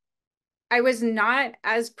 I was not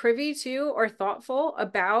as privy to or thoughtful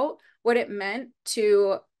about what it meant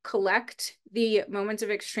to collect the moments of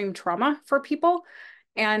extreme trauma for people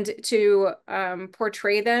and to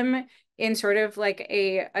portray them in sort of like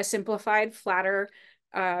a simplified, flatter,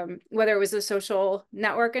 whether it was a social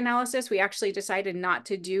network analysis. We actually decided not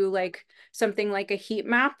to do like something like a heat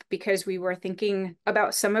map because we were thinking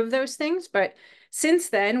about some of those things. But since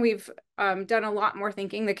then, we've done a lot more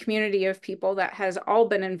thinking. The community of people that has all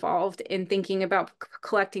been involved in thinking about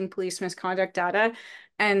collecting police misconduct data.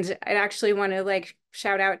 And I actually want to like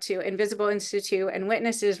shout out to Invisible Institute and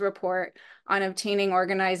Witnesses report on obtaining,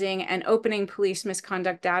 organizing, and opening police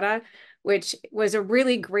misconduct data, which was a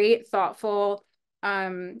really great, thoughtful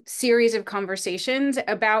series of conversations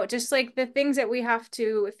about just like the things that we have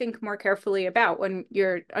to think more carefully about when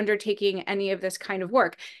you're undertaking any of this kind of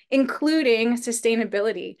work, including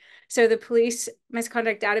sustainability. So the police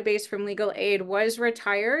misconduct database from Legal Aid was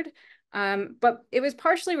retired, but it was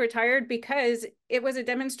partially retired because it was a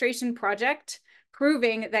demonstration project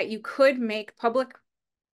proving that you could make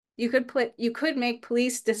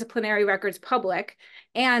police disciplinary records public,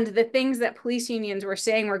 and the things that police unions were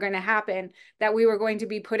saying were going to happen, that we were going to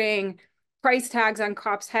be putting price tags on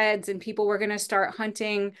cops' heads and people were going to start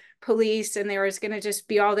hunting police and there was going to just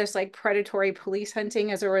be all this like predatory police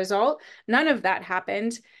hunting as a result. None of that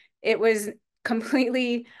happened. It was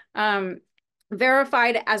completely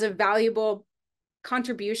verified as a valuable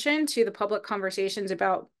contribution to the public conversations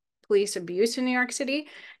about police abuse in New York City.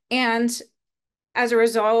 And as a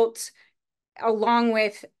result, along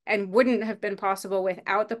with, and wouldn't have been possible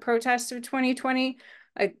without the protests of 2020,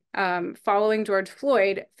 following George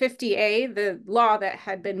Floyd, 50A, the law that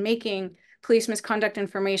had been making police misconduct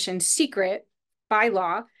information secret by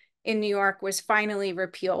law in New York, was finally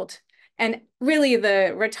repealed. And really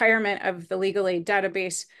the retirement of the legal aid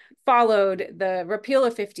database followed the repeal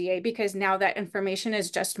of 50A, because now that information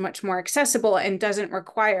is just much more accessible and doesn't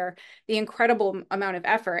require the incredible amount of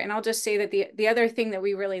effort. And I'll just say that the other thing that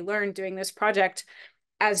we really learned doing this project,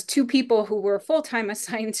 as 2 people who were full-time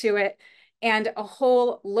assigned to it, and a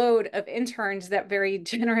whole load of interns that very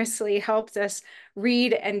generously helped us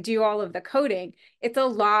read and do all of the coding, it's a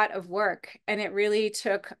lot of work. And it really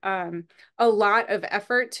took a lot of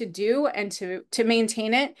effort to do and to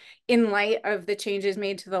maintain it in light of the changes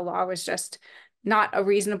made to the law. Was just not a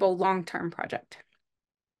reasonable long-term project.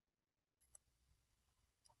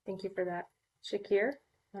 Thank you for that. Shakir,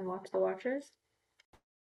 on Watch the Watchers.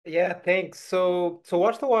 Yeah, thanks. So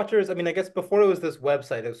Watch the Watchers, I mean, I guess before it was this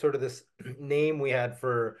website, it was sort of this name we had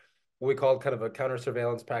for what we called kind of a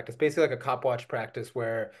counter-surveillance practice, basically like a cop watch practice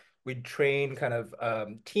where we'd train kind of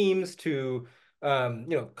teams to,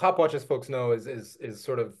 cop watch, as folks know, is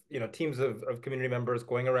sort of, teams of community members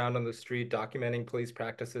going around on the street, documenting police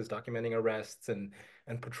practices, documenting arrests and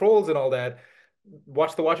patrols and all that.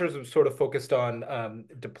 Watch the Watchers was sort of focused on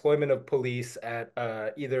deployment of police at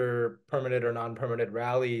either permanent or non-permanent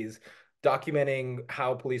rallies, documenting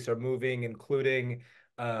how police are moving, including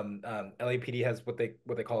LAPD has what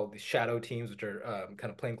they call the shadow teams, which are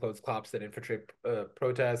kind of plainclothes cops that infiltrate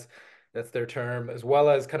protests. That's their term, as well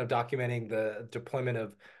as kind of documenting the deployment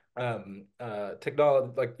of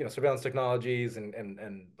technology, like surveillance technologies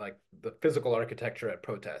and like the physical architecture at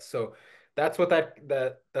protests. So that's what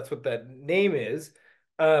that's what that name is.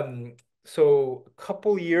 Um, so a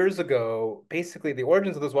couple years ago, basically the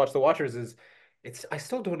origins of those Watch the Watchers is I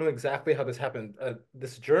still don't know exactly how this happened.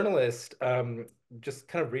 This journalist just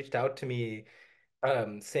kind of reached out to me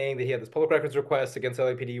saying that he had this public records request against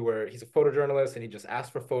LAPD where he's a photojournalist and he just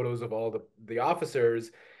asked for photos of all the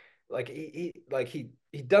officers. Like he'd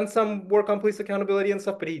done some work on police accountability and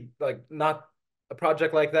stuff, but he like not a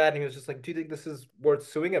project like that. And he was just like, "Do you think this is worth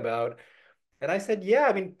suing about?" And I said, yeah,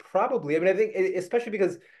 I mean, probably. I mean, I think especially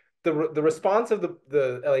because the response of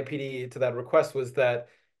the LAPD to that request was that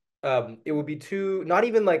it would be too, not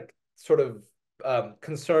even like sort of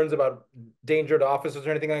concerns about danger to officers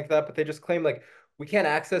or anything like that, but they just claim like we can't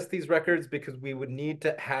access these records because we would need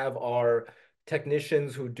to have our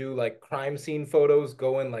technicians who do like crime scene photos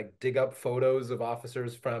go and like dig up photos of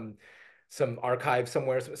officers from some archive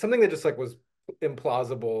somewhere, something that just like was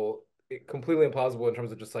implausible, completely implausible in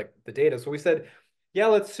terms of just like the data. So we said, yeah,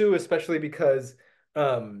 let's sue, especially because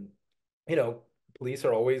um, you know, police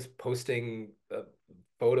are always posting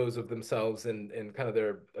photos of themselves and kind of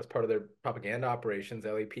their as part of their propaganda operations.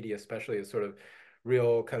 LAPD especially is sort of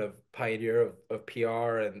real kind of pioneer of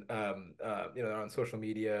PR and they're on social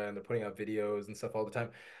media and they're putting out videos and stuff all the time.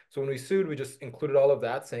 So when we sued, we just included all of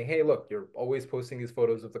that, saying, hey, look, you're always posting these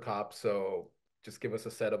photos of the cops, so just give us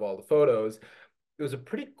a set of all the photos. It was a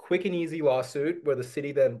pretty quick and easy lawsuit where the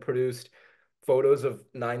city then produced photos of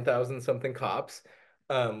 9,000 something cops,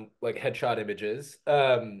 like headshot images.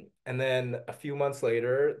 And then a few months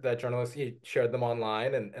later, that journalist, he shared them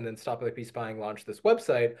online, and then Stop LAPD Spying launched this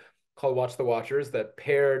website called Watch the Watchers that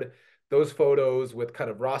paired those photos with kind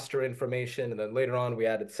of roster information. And then later on, we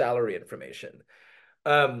added salary information.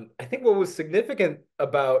 I think what was significant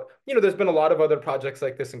about, there's been a lot of other projects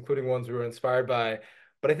like this, including ones we were inspired by,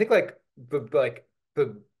 but I think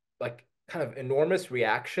the like kind of enormous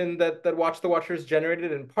reaction that Watch the Watchers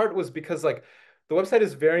generated in part was because like the website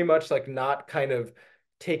is very much like not kind of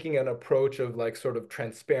taking an approach of like sort of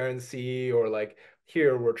transparency or like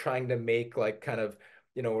here we're trying to make like kind of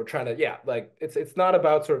we're trying to like it's not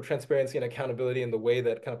about sort of transparency and accountability in the way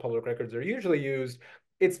that kind of public records are usually used.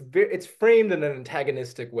 It's framed in an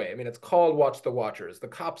antagonistic way. I mean, it's called Watch the Watchers. The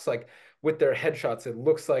cops, like with their headshots, it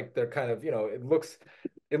looks like they're kind of, it looks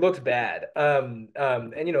bad. And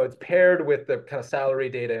it's paired with the kind of salary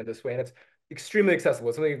data in this way, and it's extremely accessible.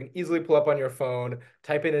 It's something you can easily pull up on your phone,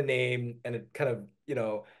 type in a name, and it kind of,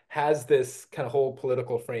 has this kind of whole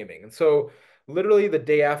political framing. And so literally the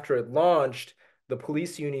day after it launched, the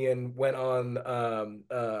police union went on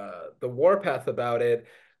the warpath about it,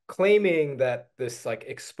 claiming that this like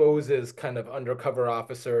exposes kind of undercover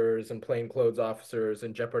officers and plainclothes officers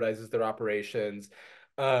and jeopardizes their operations.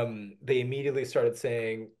 They immediately started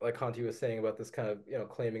saying, like Conti was saying about this kind of,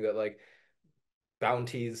 claiming that like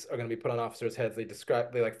bounties are going to be put on officers' heads.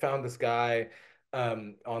 They like found this guy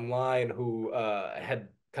online who had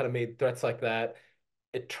kind of made threats like that.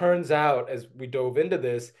 It turns out, as we dove into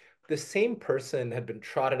this, the same person had been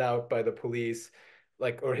trotted out by the police,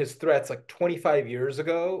 like, or his threats, like 25 years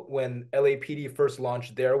ago when LAPD first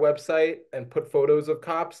launched their website and put photos of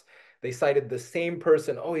cops. They cited the same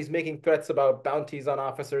person. Oh, he's making threats about bounties on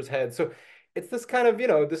officers' heads. So it's this kind of,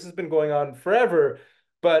 this has been going on forever.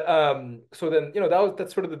 But so then,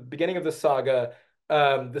 that's sort of the beginning of the saga.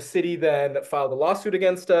 The city then filed a lawsuit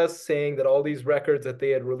against us saying that all these records that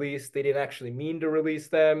they had released, they didn't actually mean to release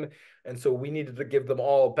them. And so we needed to give them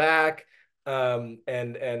all back, and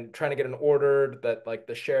trying to get an order that like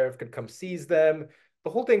the sheriff could come seize them. The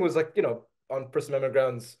whole thing was like, on First Amendment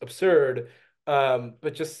grounds, absurd,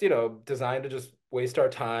 but just, designed to just waste our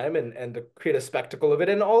time and to create a spectacle of it.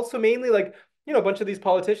 And also mainly like, a bunch of these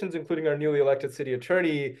politicians, including our newly elected city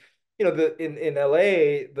attorney, in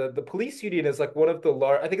LA, the police union is like one of the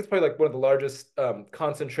I think it's probably like one of the largest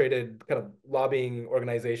concentrated kind of lobbying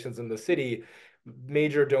organizations in the city,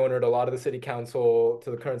 major donor to a lot of the city council, to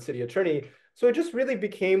the current city attorney. So it just really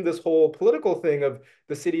became this whole political thing of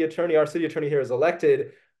the city attorney, our city attorney here is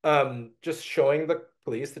elected, just showing the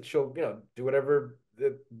police that she'll, do whatever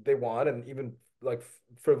they want and even like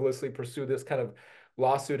frivolously pursue this kind of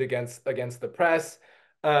lawsuit against the press.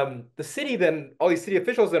 The city then, all these city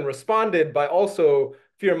officials then responded by also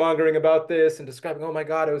fear-mongering about this and describing, oh my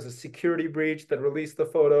God, it was a security breach that released the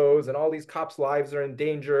photos and all these cops' lives are in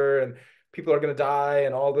danger and people are going to die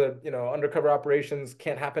and all the, undercover operations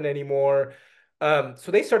can't happen anymore.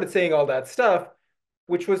 So they started saying all that stuff,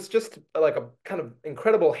 which was just like a kind of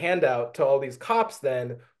incredible handout to all these cops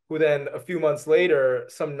then, who then a few months later,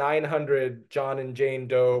 some 900 John and Jane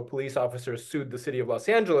Doe police officers sued the city of Los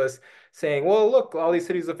Angeles, saying, well, look, all these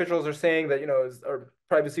city's officials are saying that, our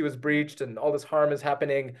privacy was breached and all this harm is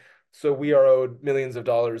happening. So we are owed millions of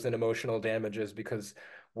dollars in emotional damages because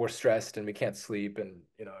we're stressed and we can't sleep and,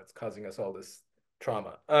 it's causing us all this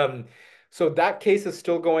trauma. So that case is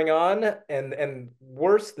still going on, and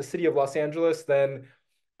worse, the city of Los Angeles then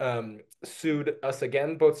sued us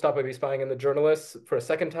again, both Stop By Spying and the journalists, for a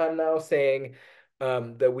second time now, saying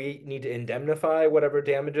that we need to indemnify whatever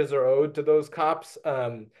damages are owed to those cops.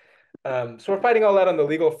 So we're fighting all that on the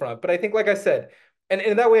legal front. But I think, like I said, and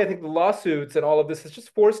in that way, I think the lawsuits and all of this has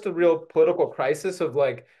just forced a real political crisis of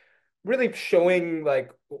like really showing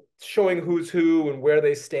who's who and where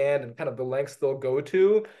they stand and kind of the lengths they'll go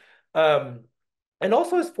to. And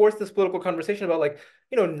also has forced this political conversation about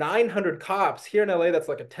 900 cops here in LA, that's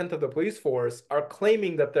like a tenth of the police force, are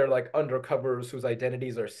claiming that they're like undercovers whose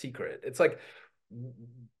identities are secret. It's like,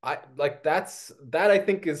 that I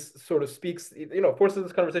think is sort of speaks, forces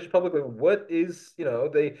this conversation publicly. What is,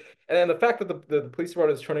 and the fact that the police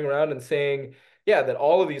department is turning around and saying, yeah, that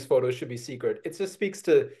all of these photos should be secret. It just speaks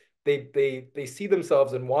to they see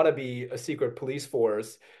themselves and want to be a secret police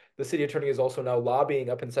force. The city attorney is also now lobbying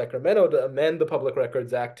up in Sacramento to amend the Public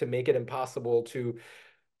Records Act to make it impossible to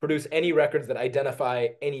produce any records that identify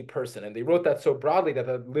any person. And they wrote that so broadly that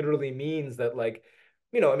that literally means that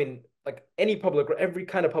every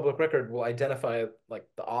kind of public record will identify like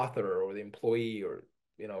the author or the employee or,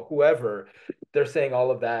 whoever. They're saying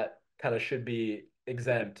all of that kind of should be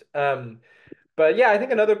exempt. But yeah, I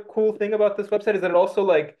think another cool thing about this website is that it also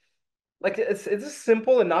it's just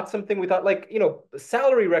simple and not something we thought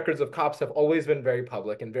salary records of cops have always been very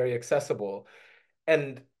public and very accessible.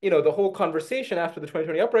 And the whole conversation after the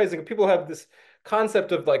 2020 uprising, people have this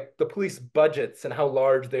concept of like the police budgets and how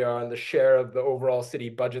large they are and the share of the overall city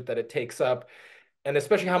budget that it takes up, and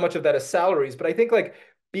especially how much of that is salaries. But I think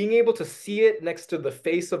being able to see it next to the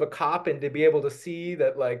face of a cop and to be able to see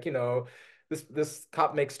that this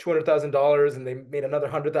cop makes $200,000 and they made another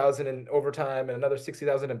 100,000 in overtime and another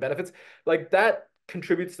 60,000 in benefits, that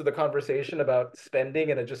contributes to the conversation about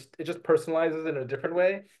spending, and it just personalizes it in a different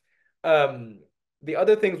way. The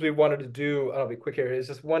other things we wanted to do, I'll be quick here, is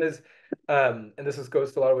just one is, and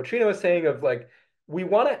goes to a lot of what Trina was saying of we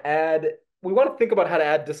want to think about how to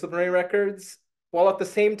add disciplinary records, while at the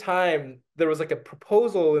same time there was a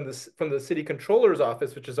proposal from the city controller's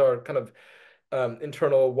office, which is our kind of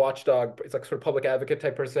internal watchdog. It's like sort of public advocate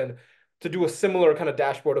type person, to do a similar kind of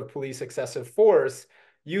dashboard of police excessive force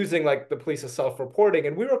using the police's self-reporting.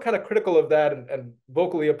 And we were kind of critical of that and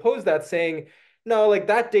vocally opposed that, saying, no,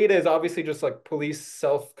 that data is obviously just police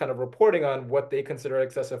self kind of reporting on what they consider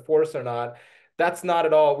excessive force or not. That's not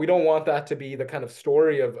at all. We don't want that to be the kind of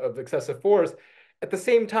story of excessive force. At the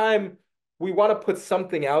same time, we want to put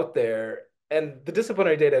something out there. And the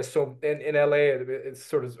disciplinary data is so in LA, it's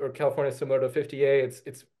sort of, or California, similar to 50A,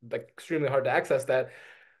 it's extremely hard to access that.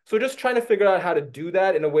 So just trying to figure out how to do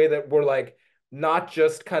that in a way that we're not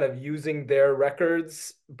just kind of using their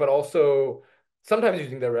records, but also sometimes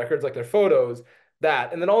using their records, like their photos,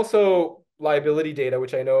 and then also liability data,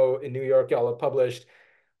 which I know in New York y'all have published.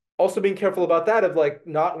 Also being careful about that, of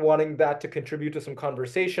not wanting that to contribute to some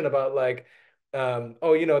conversation about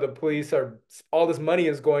the police are, all this money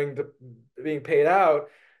is going to being paid out.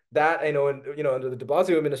 That I know, under the de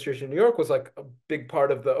Blasio administration in New York was a big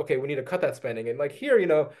part of okay, we need to cut that spending. And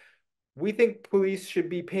here, we think police should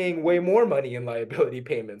be paying way more money in liability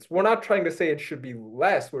payments. We're not trying to say it should be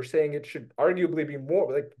less. We're saying it should arguably be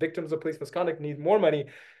more. Victims of police misconduct need more money,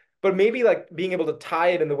 but maybe being able to tie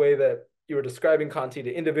it in the way that you were describing, Conti,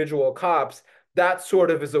 to individual cops. That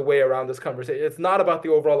sort of is a way around this conversation. It's not about the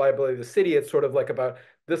overall liability of the city. It's sort of about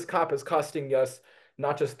this cop is costing us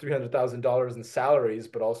not just $300,000 in salaries,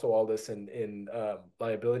 but also all this in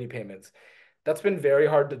liability payments. That's been very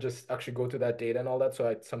hard to just actually go through that data and all that. So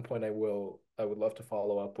at some point I would love to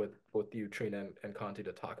follow up with both you, Trina, and Conti,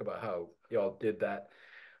 to talk about how y'all did that.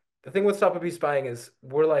 The thing with Stop Abuse Spying is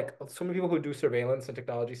we're so many people who do surveillance and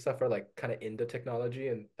technology stuff are kind of into technology,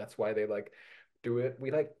 and that's why they do it.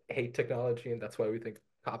 We hate technology, and that's why we think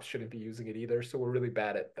cops shouldn't be using it either. So we're really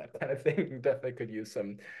bad at that kind of thing. We definitely could use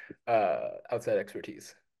some outside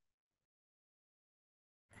expertise.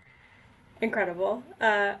 Incredible.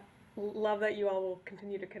 Love that you all will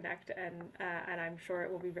continue to connect, and I'm sure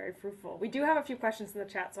it will be very fruitful. We do have a few questions in the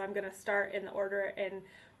chat, so I'm going to start in the order in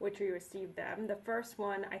which we received them. The first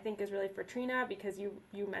one I think is really for Trina, because you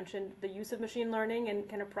mentioned the use of machine learning and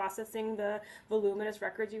kind of processing the voluminous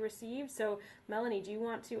records you received. So Melanie, do you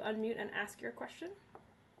want to unmute and ask your question?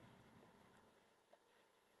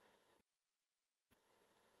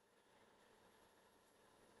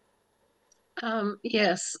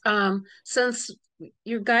 Yes, since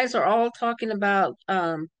you guys are all talking about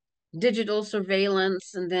digital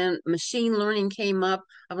surveillance and then machine learning came up,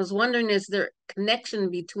 I was wondering, is there a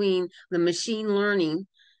connection between the machine learning?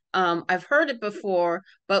 I've heard it before,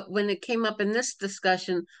 but when it came up in this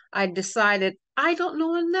discussion, I decided I don't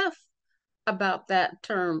know enough about that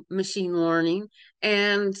term, machine learning,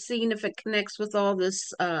 and seeing if it connects with all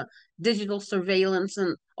this digital surveillance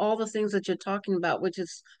and all the things that you're talking about, which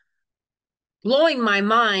is blowing my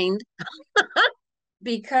mind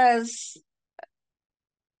because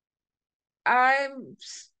I'm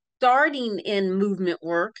starting in movement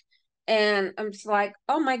work and I'm just like,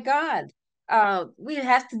 oh my God, we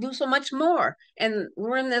have to do so much more. And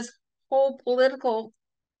we're in this whole political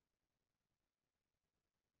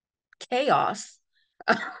chaos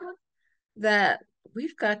that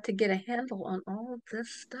we've got to get a handle on all of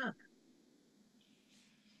this stuff.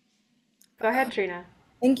 Go ahead, Trina.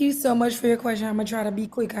 Thank you so much for your question. I'm gonna try to be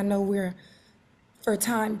quick. I know we're for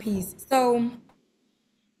time piece. So,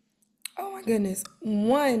 oh my goodness.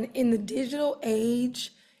 One, in the digital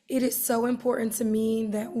age, it is so important to me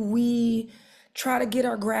that we try to get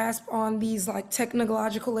our grasp on these like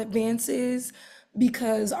technological advances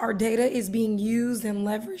because our data is being used and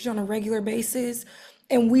leveraged on a regular basis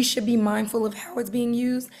and we should be mindful of how it's being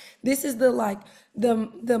used. This is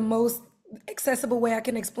the most accessible way I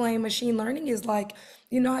can explain machine learning is like,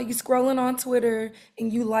 you know how you scrolling on Twitter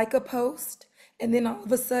and you like a post and then all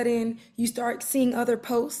of a sudden you start seeing other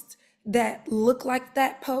posts that look like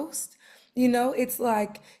that post. You know, it's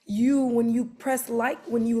like you when you press like,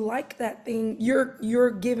 when you like that thing,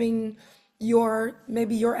 you're giving your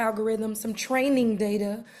maybe your algorithm some training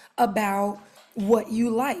data about what you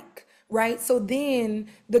like, right? So then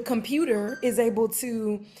the computer is able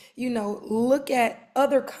to, you know, look at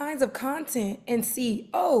other kinds of content and see,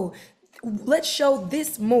 oh, let's show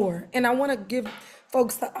this more. And I want to give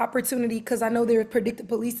folks the opportunity because I know their predictive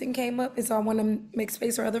policing came up, and so I want to make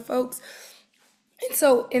space for other folks. And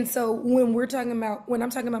so when I'm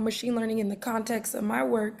talking about machine learning in the context of my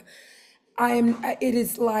work, it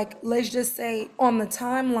is like, let's just say on the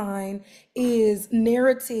timeline is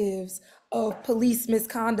narratives of police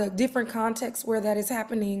misconduct, different contexts where that is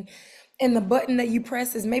happening. And the button that you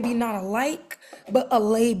press is maybe not a like, but a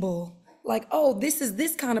label. Like, oh, this is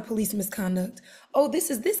this kind of police misconduct. Oh, this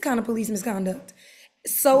is this kind of police misconduct.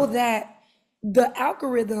 So that the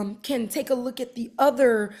algorithm can take a look at the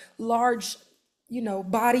other large, you know,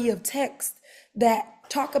 body of text that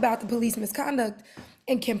talk about the police misconduct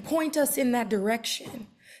and can point us in that direction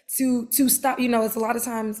to stop. You know, it's a lot of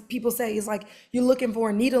times people say it's like you're looking for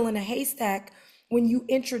a needle in a haystack. When you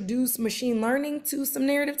introduce machine learning to some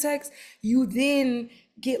narrative text, you then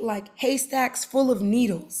get like haystacks full of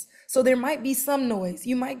needles. So there might be some noise.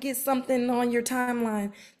 You might get something on your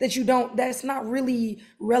timeline that that's not really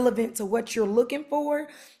relevant to what you're looking for,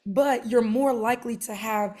 but you're more likely to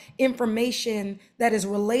have information that is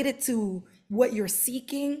related to what you're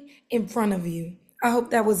seeking in front of you. I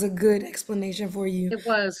hope that was a good explanation for you.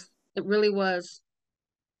 It really was.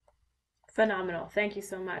 Phenomenal. Thank you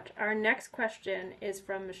so much. Our next question is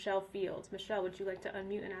from Michelle Fields. Michelle, would you like to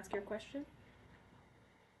unmute and ask your question?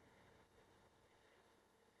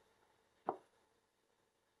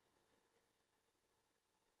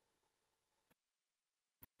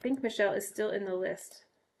 I think Michelle is still in the list.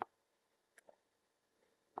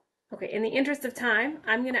 Okay, in the interest of time,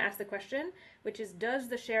 I'm going to ask the question, which is, does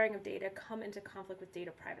the sharing of data come into conflict with data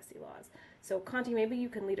privacy laws? So Conti, maybe you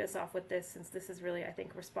can lead us off with this, since this is really, I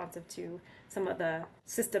think, responsive to some of the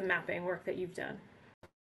system mapping work that you've done.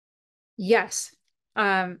 Yes.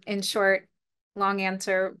 In short, long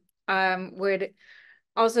answer would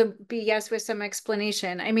also be yes with some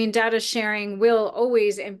explanation. I mean, data sharing will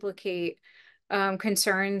always implicate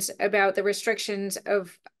concerns about the restrictions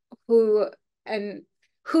of who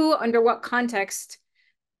under what context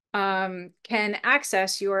can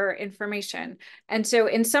access your information. And so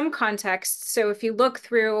in some contexts, so if you look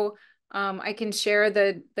through, I can share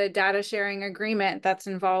the data sharing agreement that's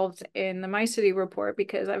involved in the My City report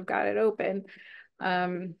because I've got it open.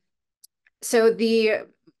 So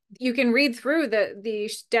you can read through the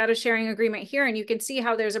data sharing agreement here, and you can see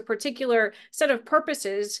how there's a particular set of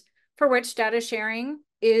purposes for which data sharing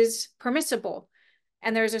is permissible.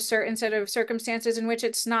 and there's a certain set of circumstances in which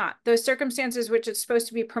it's not. Those circumstances which it's supposed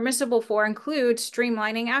to be permissible for include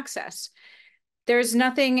streamlining access. There's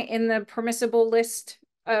nothing in the permissible list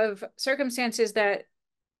of circumstances that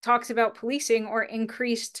talks about policing or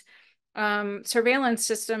increased surveillance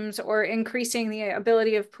systems or increasing the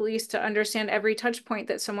ability of police to understand every touch point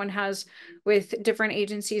that someone has with different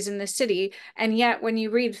agencies in the city. And yet, when you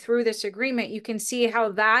read through this agreement, you can see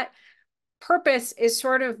how that purpose is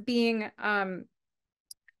sort of being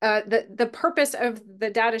the purpose of the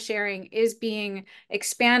data sharing is being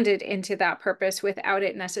expanded into that purpose without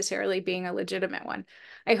it necessarily being a legitimate one.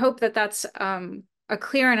 I hope that that's a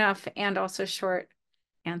clear enough and also short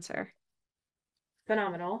answer.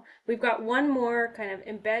 Phenomenal. We've got one more kind of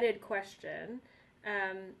embedded question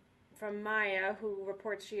from Maya, who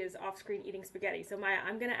reports she is off-screen eating spaghetti. So Maya,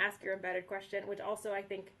 I'm going to ask your embedded question, which also I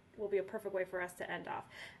think will be a perfect way for us to end off.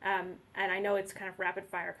 And I know it's kind of rapid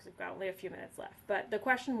fire because we've got only a few minutes left. But the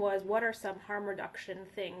question was, what are some harm reduction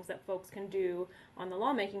things that folks can do on the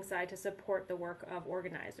lawmaking side to support the work of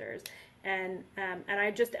organizers? And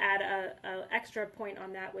I just add a extra point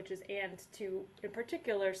on that, which is and to, in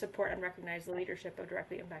particular, support and recognize the leadership of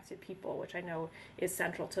directly impacted people, which I know is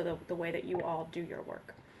central to the way that you all do your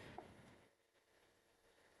work.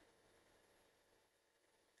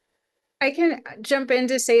 I can jump in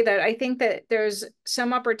to say that I think that there's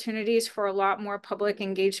some opportunities for a lot more public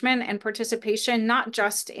engagement and participation, not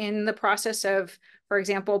just in the process of, for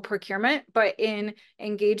example, procurement, but in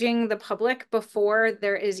engaging the public before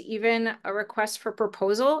there is even a request for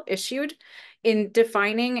proposal issued, in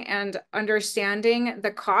defining and understanding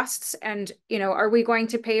the costs. And, are we going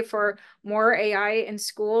to pay for more AI in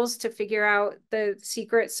schools to figure out the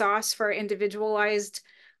secret sauce for individualized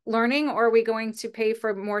learning, or are we going to pay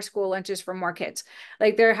for more school lunches for more kids?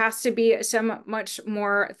 Like, there has to be some much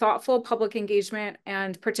more thoughtful public engagement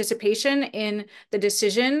and participation in the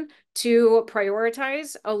decision to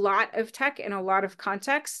prioritize a lot of tech in a lot of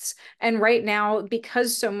contexts. And right now,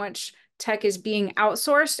 because so much tech is being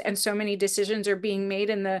outsourced and so many decisions are being made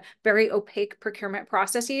in the very opaque procurement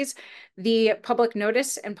processes, the public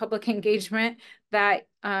notice and public engagement that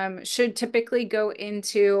should typically go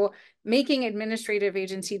into making administrative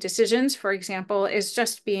agency decisions, for example, is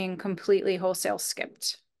just being completely wholesale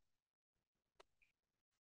skipped.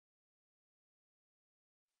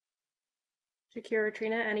 Shakir or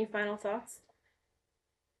Trina, any final thoughts?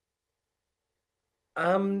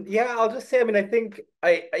 Yeah, I'll just say, I mean, I think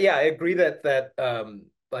I agree that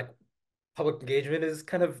like public engagement is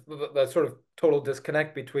kind of the sort of total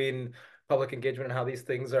disconnect between public engagement and how these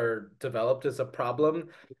things are developed is a problem.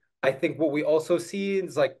 I think what we also see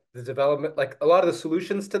is like the development, like a lot of the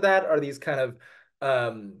solutions to that are these kind of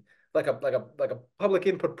like a public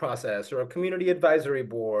input process or a community advisory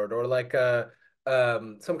board or like a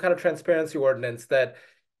some kind of transparency ordinance that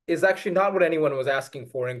is actually not what anyone was asking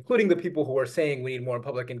for, including the people who are saying we need more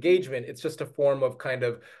public engagement. It's just a form of kind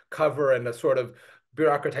of cover and a sort of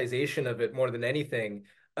bureaucratization of it more than anything.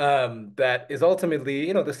 That is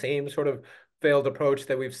ultimately, the same sort of failed approach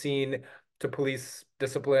that we've seen to police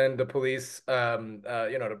discipline, to police,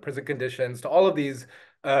 to prison conditions, to all of these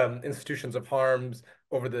institutions of harms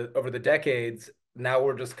over the decades. Now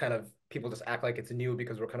we're just kind of people just act like it's new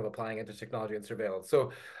because we're kind of applying it to technology and surveillance.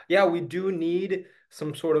 So yeah, we do need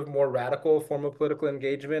some sort of more radical form of political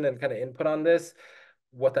engagement and kind of input on this.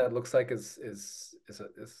 What that looks like is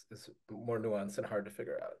more nuanced and hard to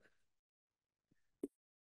figure out.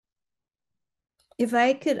 If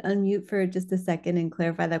I could unmute for just a second and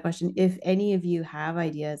clarify that question, if any of you have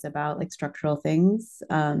ideas about like structural things,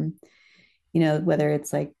 whether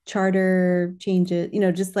it's like charter changes,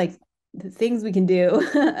 just like the things we can do.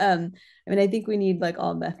 I mean, I think we need like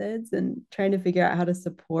all methods and trying to figure out how to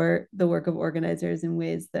support the work of organizers in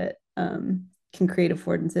ways that can create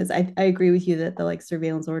affordances. I agree with you that the like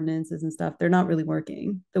surveillance ordinances and stuff, they're not really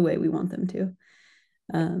working the way we want them to.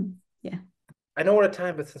 Yeah. I know we're at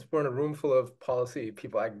time, but since we're in a room full of policy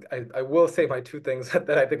people, I will say my two things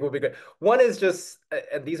that I think will be good. One is just,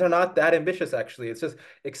 and these are not that ambitious actually, it's just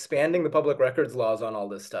expanding the public records laws on all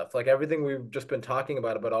this stuff. Like everything we've just been talking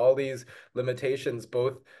about all these limitations,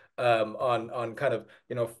 both on kind of,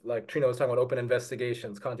 like Trina was talking about open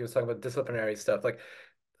investigations, Conti was talking about disciplinary stuff. Like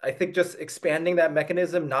I think just expanding that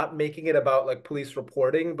mechanism, not making it about like police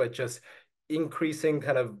reporting, but just increasing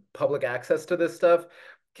kind of public access to this stuff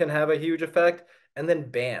can have a huge effect. And then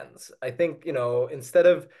bans. I think, instead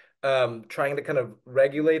of trying to kind of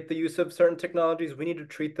regulate the use of certain technologies, we need to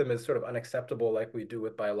treat them as sort of unacceptable like we do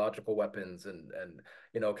with biological weapons and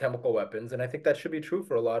chemical weapons. And I think that should be true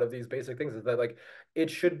for a lot of these basic things, is that like it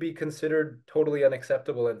should be considered totally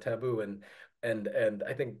unacceptable and taboo. And And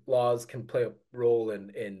I think laws can play a role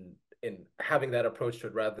in having that approach to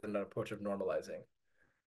it rather than an approach of normalizing.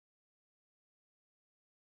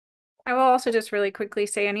 I will also just really quickly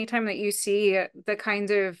say, anytime that you see the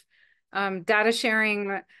kinds of data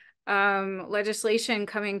sharing legislation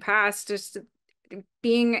coming past, just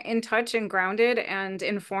being in touch and grounded and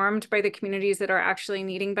informed by the communities that are actually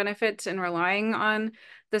needing benefits and relying on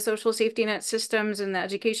the social safety net systems and the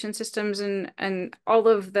education systems and all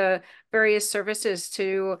of the various services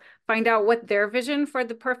to find out what their vision for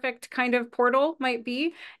the perfect kind of portal might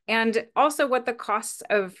be, and also what the costs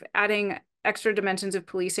of adding extra dimensions of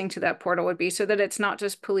policing to that portal would be, so that it's not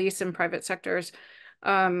just police and private sectors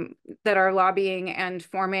that are lobbying and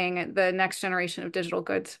forming the next generation of digital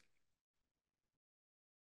goods.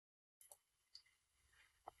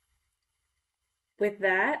 With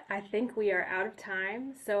that, I think we are out of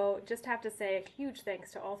time. So just have to say a huge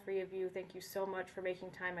thanks to all three of you. Thank you so much for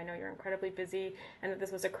making time. I know you're incredibly busy and that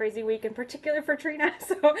this was a crazy week in particular for Trina.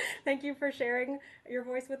 So thank you for sharing your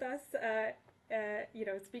voice with us. You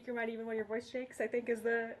know, speak your mind even when your voice shakes, I think is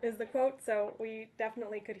the quote. So we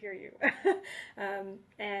definitely could hear you.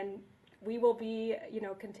 And we will be, you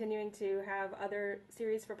know, continuing to have other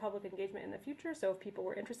series for public engagement in the future. So if people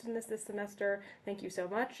were interested in this semester, thank you so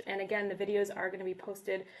much. And again, the videos are going to be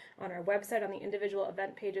posted on our website, on the individual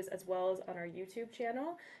event pages, as well as on our YouTube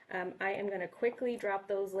channel. I am going to quickly drop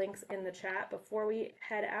those links in the chat before we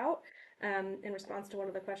head out in response to one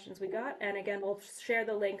of the questions we got. And again, we'll share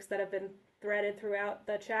the links that have been threaded throughout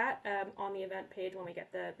the chat on the event page when we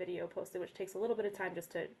get the video posted, which takes a little bit of time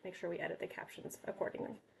just to make sure we edit the captions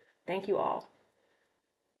accordingly. Thank you all.